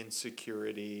sort of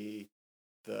insecurity,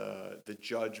 the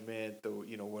judgment,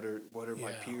 what are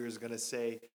my peers going to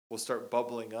say, will start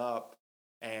bubbling up.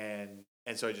 And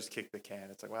so I just kick the can.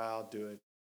 It's like, well, I'll do it.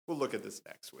 We'll look at this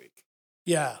next week.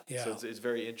 Yeah. So it's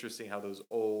very interesting how those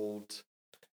old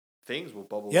things will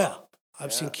bubble up. Yeah.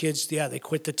 I've seen kids, they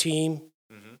quit the team.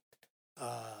 Mm-hmm.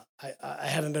 I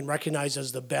haven't been recognized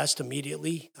as the best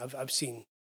immediately. I've seen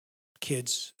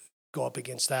kids go up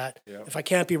against that. Yeah. If I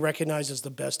can't be recognized as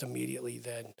the best immediately,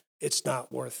 then it's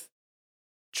not worth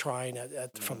trying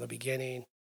from the beginning.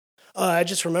 I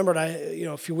just remembered,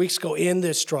 a few weeks ago in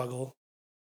this struggle,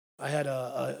 I had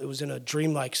it was in a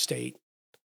dreamlike state.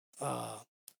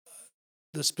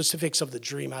 The specifics of the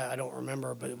dream, I don't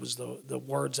remember, but it was the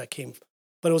words that came.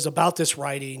 But it was about this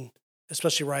writing,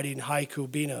 especially writing haiku,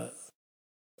 being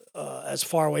as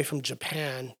far away from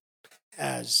Japan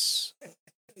as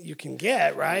you can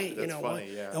get, right? That's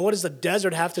funny, yeah. And what does the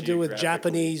desert have to do with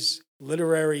Japanese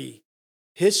literary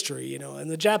history? And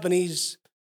the Japanese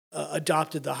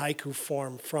adopted the haiku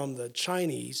form from the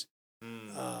Chinese.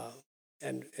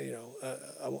 And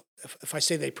if I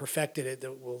say they perfected it,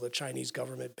 will the Chinese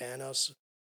government ban us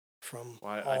from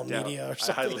all media or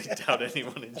something? I highly doubt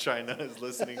anyone in China is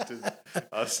listening to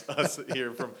us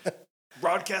here from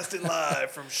broadcasting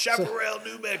live from Chaparral,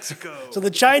 New Mexico. So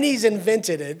the Chinese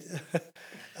invented it,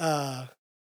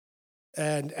 and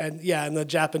the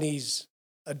Japanese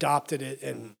adopted it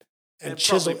and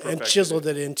chiseled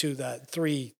it into the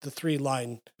three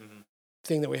line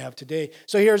thing that we have today.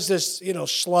 So here's this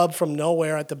schlub from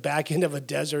nowhere at the back end of a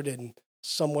desert in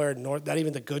somewhere north, not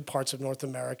even the good parts of North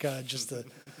America, just the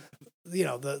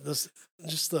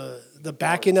the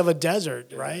back end of a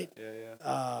desert, right?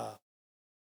 Yeah.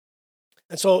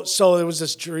 And so there was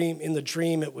this dream. In the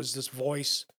dream, it was this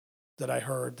voice that I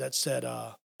heard that said,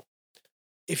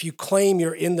 if you claim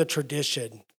you're in the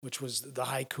tradition, which was the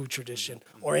haiku tradition,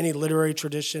 or any literary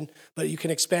tradition, but you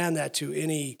can expand that to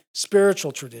any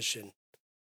spiritual tradition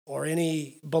or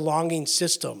any belonging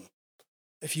system.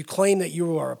 If you claim that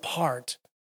you are a part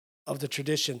of the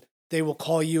tradition, they will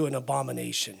call you an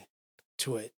abomination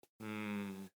to it.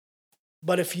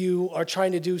 But if you are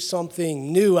trying to do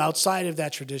something new outside of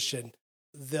that tradition,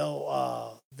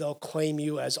 they'll claim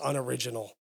you as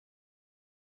unoriginal.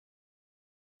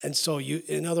 And so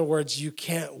in other words, you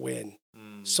can't win.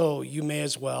 So you may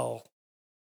as well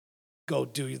go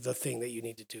do the thing that you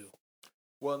need to do.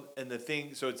 Well, and the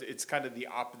thing, so it's kind of the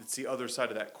opposite, it's the other side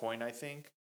of that coin, I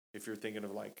think, if you're thinking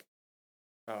of like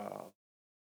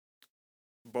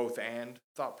both and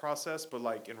thought process, but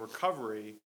like in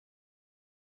recovery,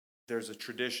 there's a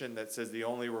tradition that says the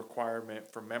only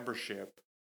requirement for membership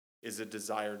is a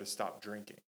desire to stop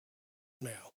drinking.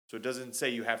 Yeah. So it doesn't say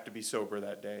you have to be sober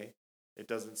that day. It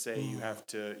doesn't say you have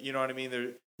to, you know what I mean?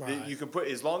 You can put,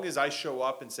 as long as I show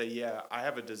up and say, yeah, I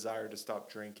have a desire to stop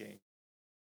drinking,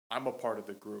 I'm a part of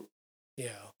the group. Yeah.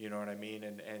 You know what I mean?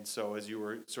 And so as you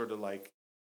were sort of like,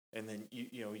 and then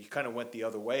you kind of went the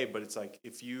other way, but it's like,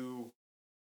 if you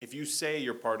say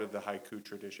you're part of the haiku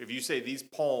tradition, if you say these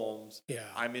poems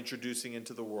I'm introducing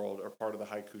into the world are part of the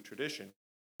haiku tradition,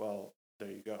 well, there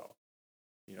you go.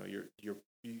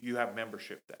 You have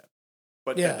membership then.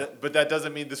 But that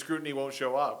doesn't mean the scrutiny won't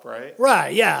show up, right?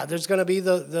 Right. Yeah. There's going to be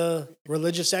the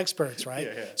religious experts, right?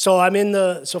 Yeah. So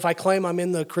if I claim I'm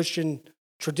in the Christian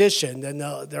tradition, then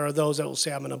there are those that will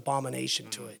say I'm an abomination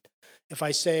to it. If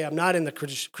I say I'm not in the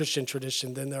Christian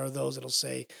tradition, then there are those that'll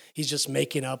say he's just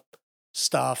making up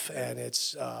stuff and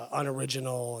it's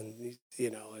unoriginal, and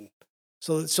and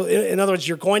so in other words,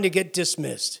 you're going to get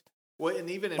dismissed. Well,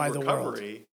 and even in by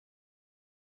recovery,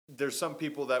 there's some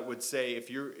people that would say if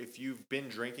you've been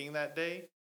drinking that day,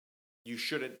 you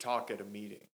shouldn't talk at a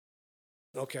meeting.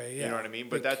 Okay, yeah. You know what I mean?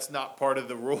 But that's not part of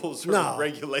the rules or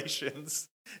regulations.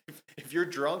 If you're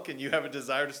drunk and you have a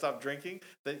desire to stop drinking,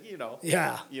 then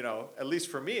at least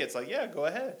for me, it's like, yeah, go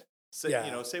ahead.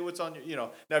 Say what's on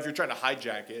your, now if you're trying to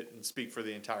hijack it and speak for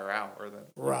the entire hour, then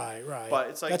right. But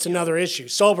it's like that's another issue.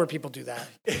 Sober people do that.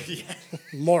 Yeah.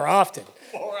 More often.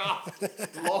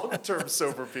 Long-term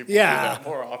sober people do that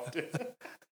more often.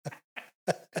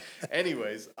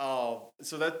 Anyways, so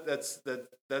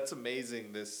that's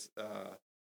amazing. This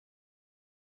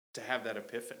to have that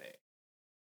epiphany.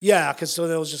 Yeah, because so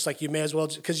it was just like you may as well,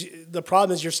 because the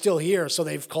problem is you're still here. So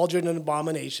they've called you an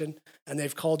abomination and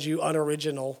they've called you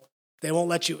unoriginal. They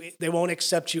won't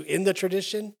accept you in the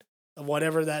tradition of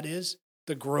whatever that is,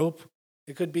 the group.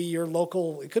 It could be your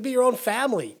local, it could be your own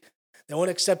family. They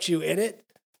won't accept you in it,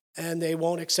 and they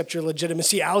won't accept your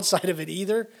legitimacy outside of it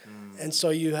either. And so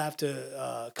you have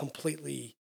to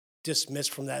completely dismiss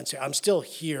from that and say, I'm still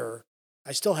here.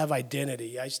 I still have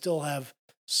identity. I still have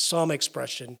some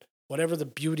expression. Whatever the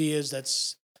beauty is,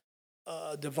 that's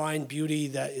divine beauty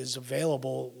that is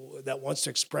available, that wants to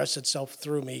express itself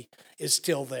through me, is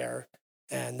still there,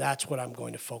 and that's what I'm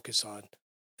going to focus on.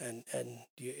 And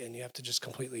you have to just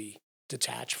completely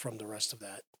detach from the rest of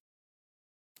that.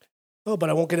 Oh, but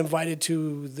I won't get invited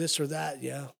to this or that.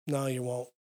 Yeah, no, you won't.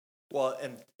 Well,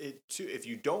 and if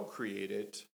you don't create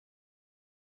it,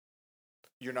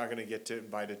 you're not going to get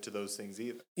invited to those things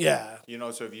either. Yeah.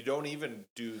 So if you don't even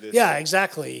do this. Yeah,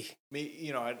 exactly.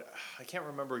 I can't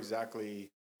remember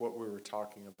exactly what we were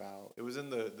talking about. It was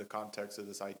in the context of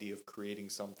this idea of creating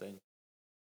something.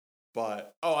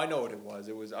 But, I know what it was.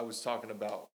 I was talking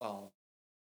about,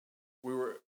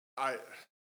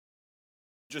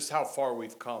 just how far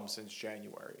we've come since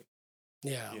January.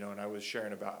 Yeah. And I was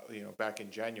sharing about, back in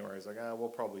January, I was like, we'll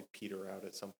probably peter out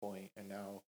at some point. And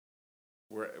now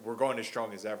we're going as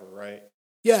strong as ever, right?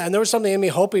 Yeah, and there was something in me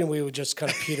hoping we would just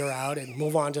kind of peter out and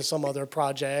move on to some other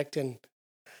project.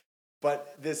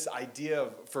 But this idea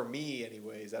of, for me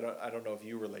anyways, I don't know if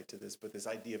you relate to this, but this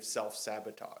idea of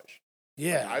self-sabotage.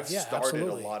 Yeah, I've started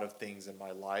absolutely. a lot of things in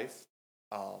my life,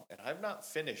 and I've not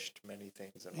finished many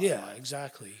things in my life. Yeah,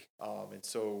 exactly.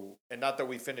 And not that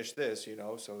we finished this,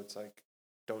 so it's like,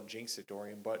 don't jinx it,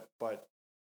 Dorian, but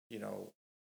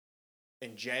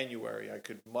in January, I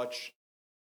could much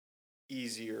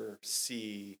easier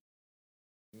see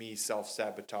me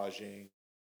self-sabotaging,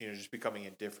 just becoming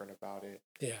indifferent about it.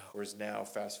 Yeah. Whereas now,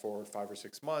 fast forward 5 or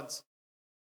 6 months,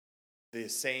 the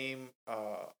same,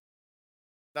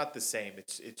 not the same,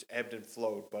 it's ebbed and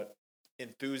flowed, but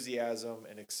enthusiasm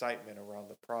and excitement around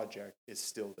the project is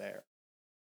still there.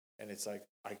 And it's like,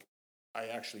 I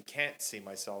actually can't see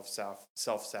myself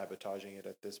self-sabotaging it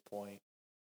at this point,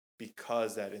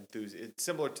 because that enthusiasm, it's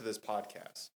similar to this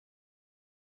podcast.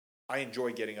 I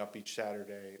enjoy getting up each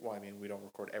Saturday. Well, we don't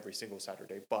record every single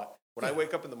Saturday, but when I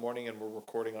wake up in the morning and we're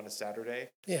recording on a Saturday,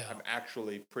 I'm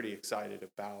actually pretty excited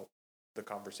about the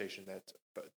conversation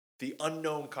the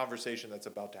unknown conversation that's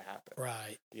about to happen.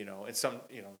 Right. And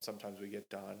sometimes we get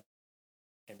done,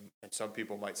 and some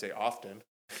people might say often,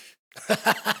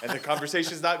 and the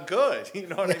conversation's not good. You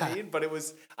know what I mean? But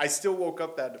I still woke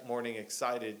up that morning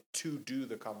excited to do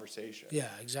the conversation. Yeah,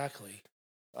 exactly.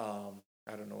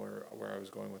 I don't know where I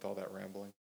was going with all that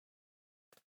rambling.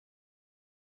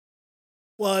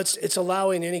 Well, it's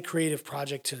allowing any creative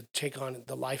project to take on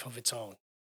the life of its own.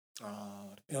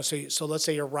 So let's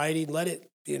say you're writing, let it,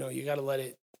 you got to let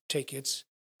it take its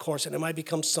course, and it might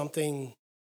become something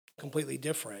completely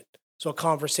different. So a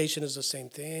conversation is the same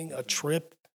thing. A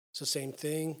trip is the same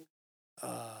thing.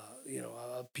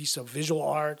 A piece of visual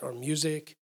art or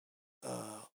music.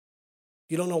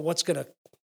 You don't know what's going to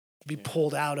be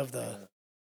pulled out of the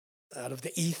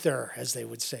ether, as they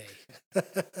would say.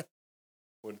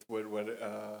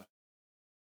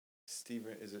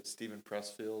 Stephen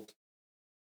Pressfield?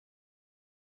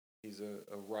 He's a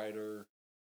writer.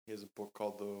 He has a book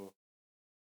called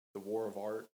The War of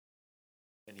Art,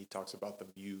 and he talks about the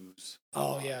muse.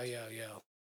 Oh, yeah.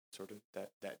 Sort of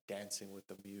that dancing with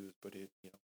the muse, but it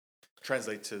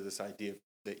translates to this idea of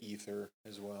the ether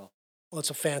as well. Well, it's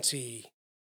a fancy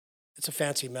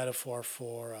metaphor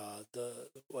for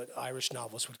what Irish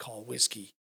novelists would call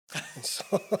whiskey.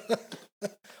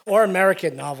 Or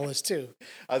American novelists too.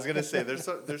 I was gonna say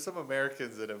there's some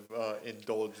Americans that have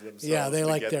indulged themselves. Yeah, they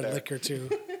like their there. Liquor too.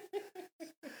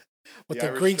 What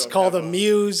the Greeks call the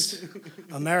muse,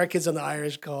 Americans and the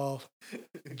Irish call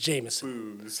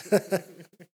Jameson. Booze.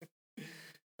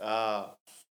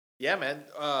 Yeah, man.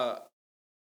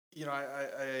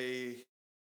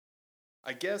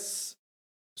 I guess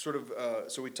sort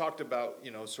of, so we talked about,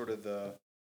 sort of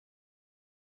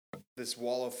this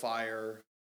wall of fire,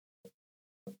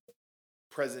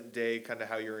 present day, kind of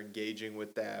how you're engaging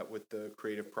with that, with the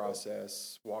creative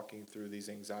process, walking through these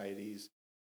anxieties.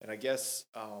 And I guess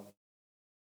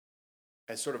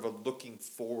as sort of a looking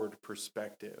forward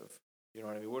perspective, you know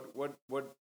what I mean?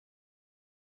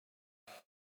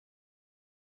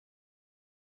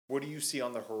 What do you see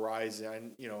on the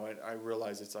horizon? I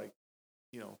realize it's like,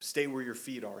 stay where your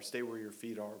feet are,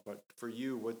 But for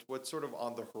you, what's sort of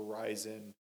on the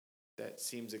horizon that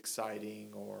seems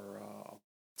exciting or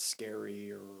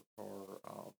scary or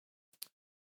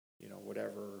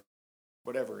whatever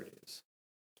it is?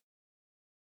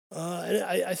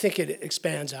 I think it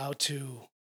expands out to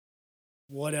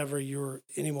whatever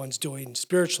anyone's doing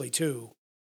spiritually too.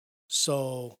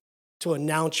 So to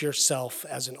announce yourself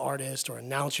as an artist or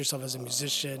announce yourself as a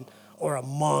musician or a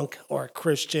monk or a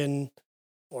Christian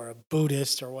or a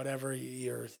Buddhist or whatever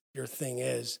your thing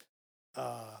is,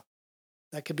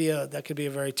 that could be a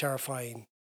very terrifying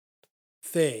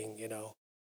thing,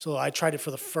 So I tried it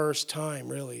for the first time,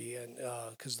 really, and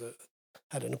because I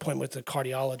had an appointment with the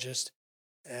cardiologist,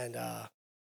 and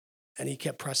he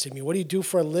kept pressing me, "What do you do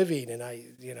for a living?" And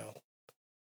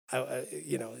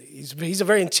he's a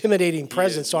very intimidating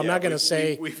presence, so I'm not going to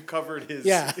say. We've covered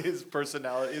his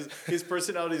personality. His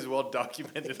personality is well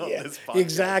documented on this podcast.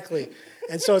 Exactly.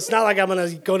 And so it's not like I'm going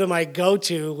to go to my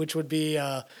go-to, which would be,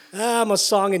 I'm a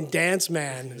song and dance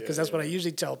man, because that's what I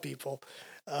usually tell people.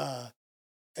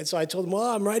 And so I told him,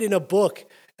 well, I'm writing a book.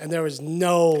 And there was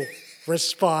no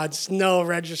response, no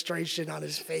registration on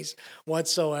his face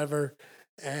whatsoever.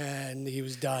 And he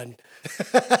was done.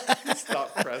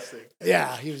 Stop pressing.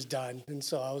 Yeah, he was done. And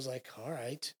so I was like, all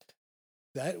right,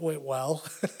 that went well.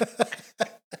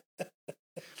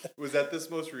 Was that this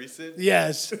most recent?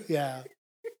 Yes, yeah.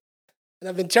 And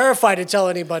I've been terrified to tell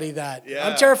anybody that. Yeah.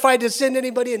 I'm terrified to send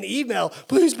anybody an email.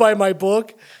 Please buy my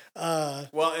book. And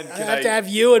I have to have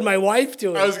you and my wife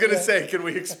do it. I was going to say, can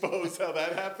we expose how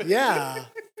that happened? Yeah,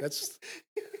 that's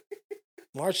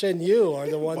Marcia and you are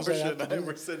the ones Marcia that have to and I do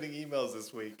were sending emails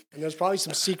this week. And there's probably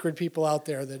some secret people out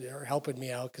there that are helping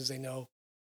me out because they know.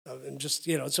 And just,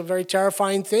 it's a very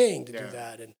terrifying thing to do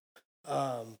that. And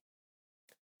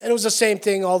it was the same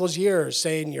thing all those years,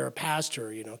 saying you're a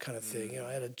pastor, kind of thing.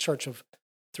 I had a church of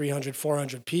 300,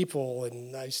 400 people,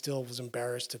 and I still was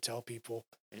embarrassed to tell people.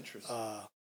 Interesting.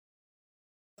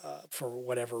 For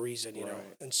whatever reason,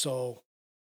 right. And so,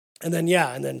 and then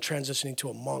transitioning to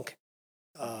a monk,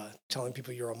 telling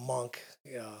people you're a monk,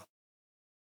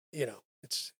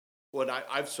 it's. Well,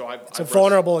 I've a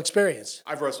vulnerable experience.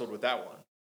 I've wrestled with that one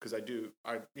because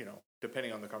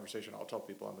depending on the conversation, I'll tell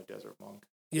people I'm a desert monk.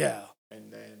 Yeah.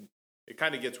 And then it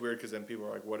kind of gets weird because then people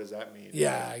are like, what does that mean?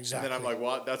 Yeah, exactly. And then I'm like,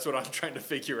 well, that's what I'm trying to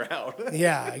figure out.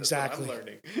 Yeah, exactly. That's what I'm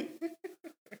learning.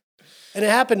 And it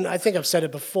happened, I think I've said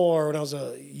it before, when I was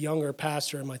a younger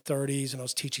pastor in my 30s and I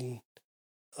was teaching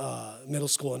middle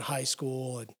school and high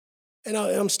school. And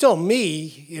I'm still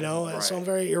me, Right. So I'm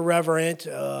very irreverent.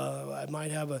 I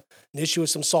might have an issue with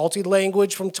some salty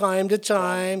language from time to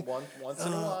time. Once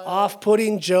in a while.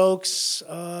 Off-putting jokes,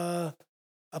 a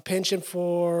penchant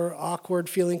for awkward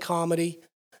feeling comedy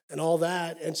and all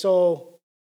that. And so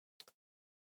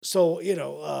sometimes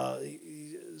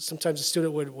a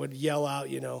student would yell out,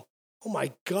 oh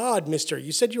my God, mister,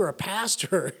 you said you were a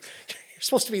pastor. You're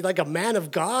supposed to be like a man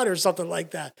of God or something like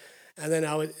that.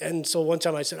 And so one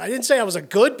time I said, I didn't say I was a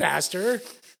good pastor.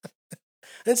 I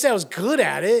didn't say I was good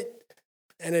at it.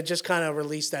 And it just kind of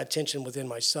released that tension within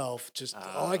myself. Just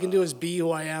all I can do is be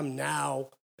who I am now.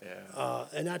 Yeah.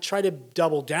 And not try to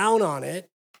double down on it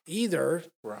either.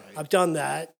 Right. I've done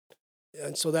that.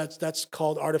 And so that's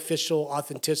called artificial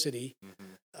authenticity.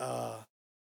 Mm-hmm.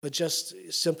 But just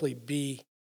simply be,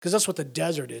 because that's what the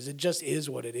desert is. It just is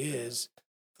what it is.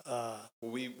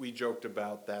 We joked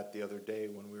about that the other day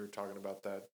when we were talking about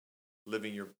that,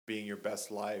 being your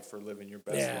best life or living your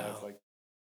best life. Like,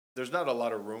 there's not a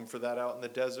lot of room for that out in the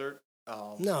desert.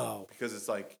 No, because it's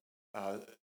like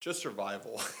just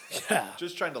survival. Yeah,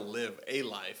 just trying to live a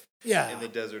life. Yeah, in the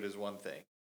desert is one thing,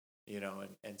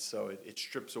 and so it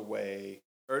strips away.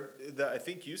 Or I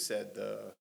think you said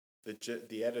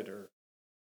the editor,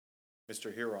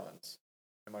 Mr. Hirons.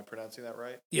 Am I pronouncing that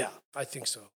right? Yeah, I think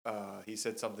so. He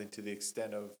said something to the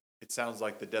extent of, it sounds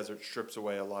like the desert strips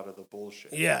away a lot of the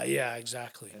bullshit. Yeah,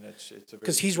 exactly. And it's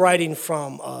because he's writing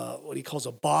from what he calls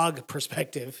a bog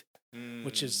perspective,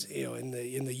 which is in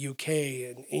the UK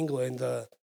and England, the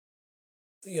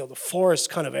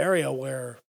forest kind of area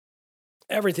where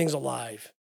everything's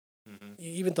alive. Mm-hmm.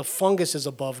 Even the fungus is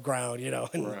above ground,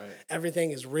 and right. Everything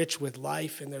is rich with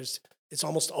life, and it's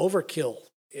almost overkill.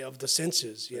 of the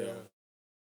senses. You know,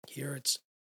 here it's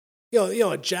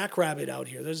a jackrabbit out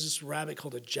here. There's this rabbit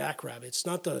called a jackrabbit. It's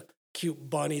not the cute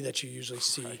bunny that you usually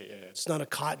see. Right, yeah. It's not a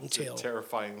cottontail.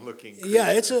 Terrifying looking creature.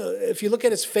 Yeah, if you look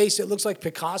at its face, it looks like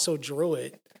Picasso drew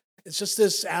it. It's just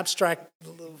this abstract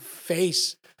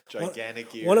face.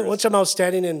 Gigantic ears. One time I was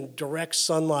standing in direct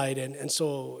sunlight, and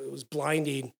so it was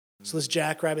blinding. So this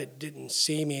jackrabbit didn't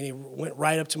see me, and he went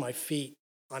right up to my feet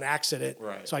on accident.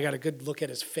 Right. So I got a good look at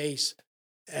his face.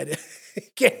 And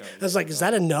I was like, is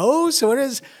that a nose? What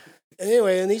is...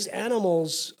 Anyway, and these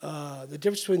animals, the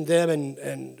difference between them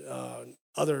and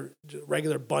other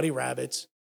regular bunny rabbits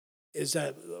is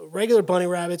that regular bunny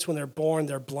rabbits, when they're born,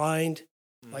 they're blind,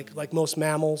 like most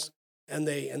mammals, and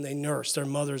they nurse. Their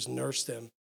mothers nurse them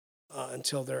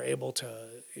until they're able to,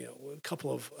 a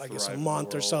couple of, I guess, a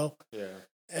month or so.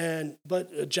 Yeah.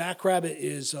 But a jackrabbit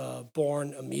is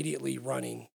born immediately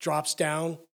running, drops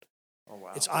down. Oh,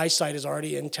 wow. Its eyesight is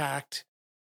already intact.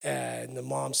 And the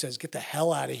mom says, "Get the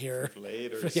hell out of here."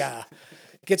 Later. Yeah.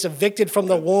 Gets evicted from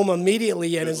the womb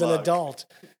immediately and is an adult.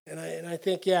 And I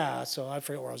think, so I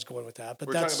forget where I was going with that. But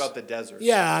we're talking about the desert.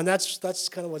 Yeah, and that's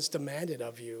kind of what's demanded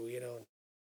of you,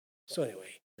 So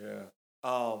anyway. Yeah.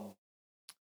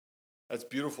 That's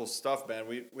beautiful stuff, man.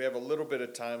 We have a little bit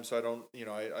of time, so I don't,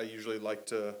 I usually like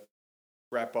to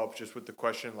wrap up just with the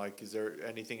question, like, is there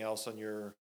anything else on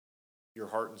your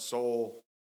heart and soul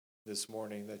this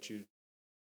morning that you'd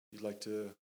like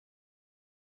to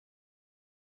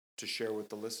share with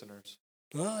the listeners?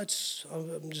 Well,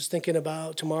 I'm just thinking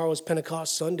about tomorrow is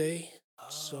Pentecost Sunday.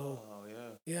 So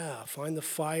find the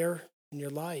fire in your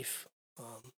life.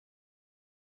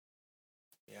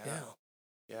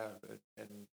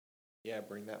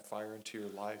 Bring that fire into your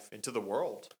life, into the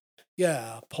world.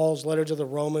 Yeah, Paul's letter to the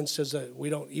Romans says that we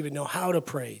don't even know how to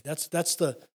pray. That's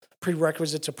the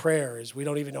prerequisite to prayer, is we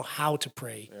don't even know how to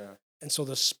pray. Yeah. And so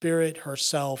the Spirit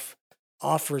herself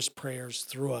offers prayers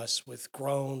through us with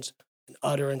groans and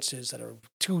utterances that are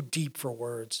too deep for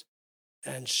words,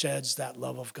 and sheds that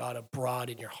love of God abroad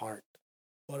in your heart.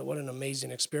 What an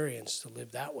amazing experience to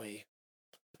live that way.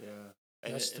 Yeah.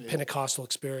 That's the Pentecostal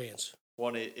experience.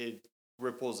 It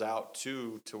ripples out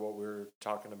to what we're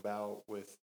talking about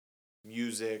with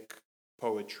music,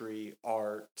 poetry,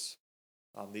 art,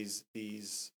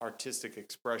 these artistic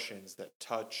expressions that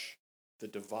touch the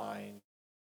divine,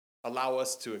 allow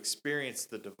us to experience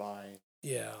the divine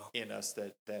in us,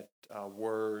 that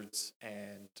words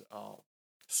and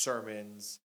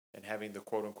sermons and having the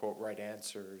quote unquote right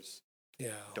answers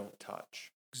don't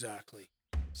touch. Exactly.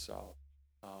 So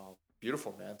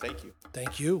beautiful, man. Thank you.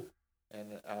 Thank you.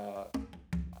 And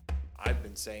I've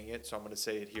been saying it, so I'm going to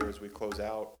say it here as we close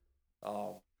out.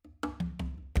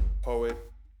 Poet,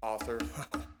 author,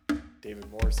 David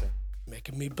Morrison.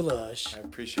 Making me blush. I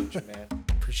appreciate you, man.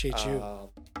 Appreciate you.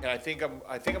 And I think I'm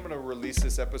going to release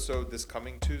this episode this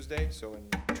coming Tuesday, so in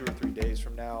 2 or 3 days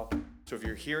from now. So if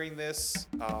you're hearing this,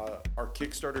 our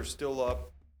Kickstarter's still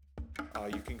up.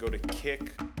 You can go to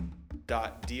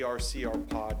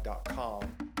kick.drcrpod.com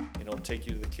and it'll take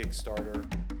you to the Kickstarter.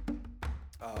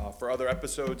 For other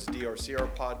episodes,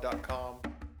 drcrpod.com.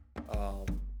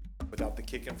 Without the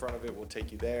kick in front of it, we'll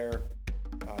take you there.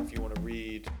 If you want to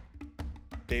read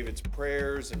David's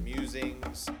prayers and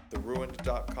musings,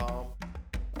 theruined.com.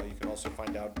 You can also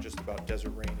find out just about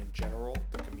Desert Rain in general,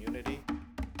 the community.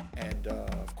 And,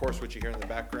 of course, what you hear in the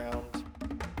background,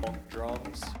 Monk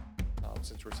Drums.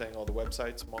 Since we're saying all the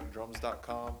websites,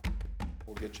 monkdrums.com.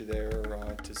 We'll get you there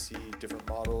to see different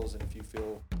models and if you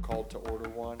feel called to order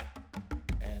one.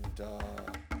 And,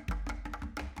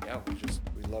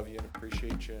 we love you and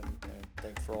appreciate you and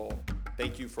thank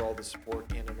you for all the support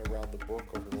in and around the book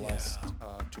over the last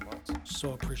 2 months.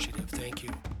 So appreciative. Thank you.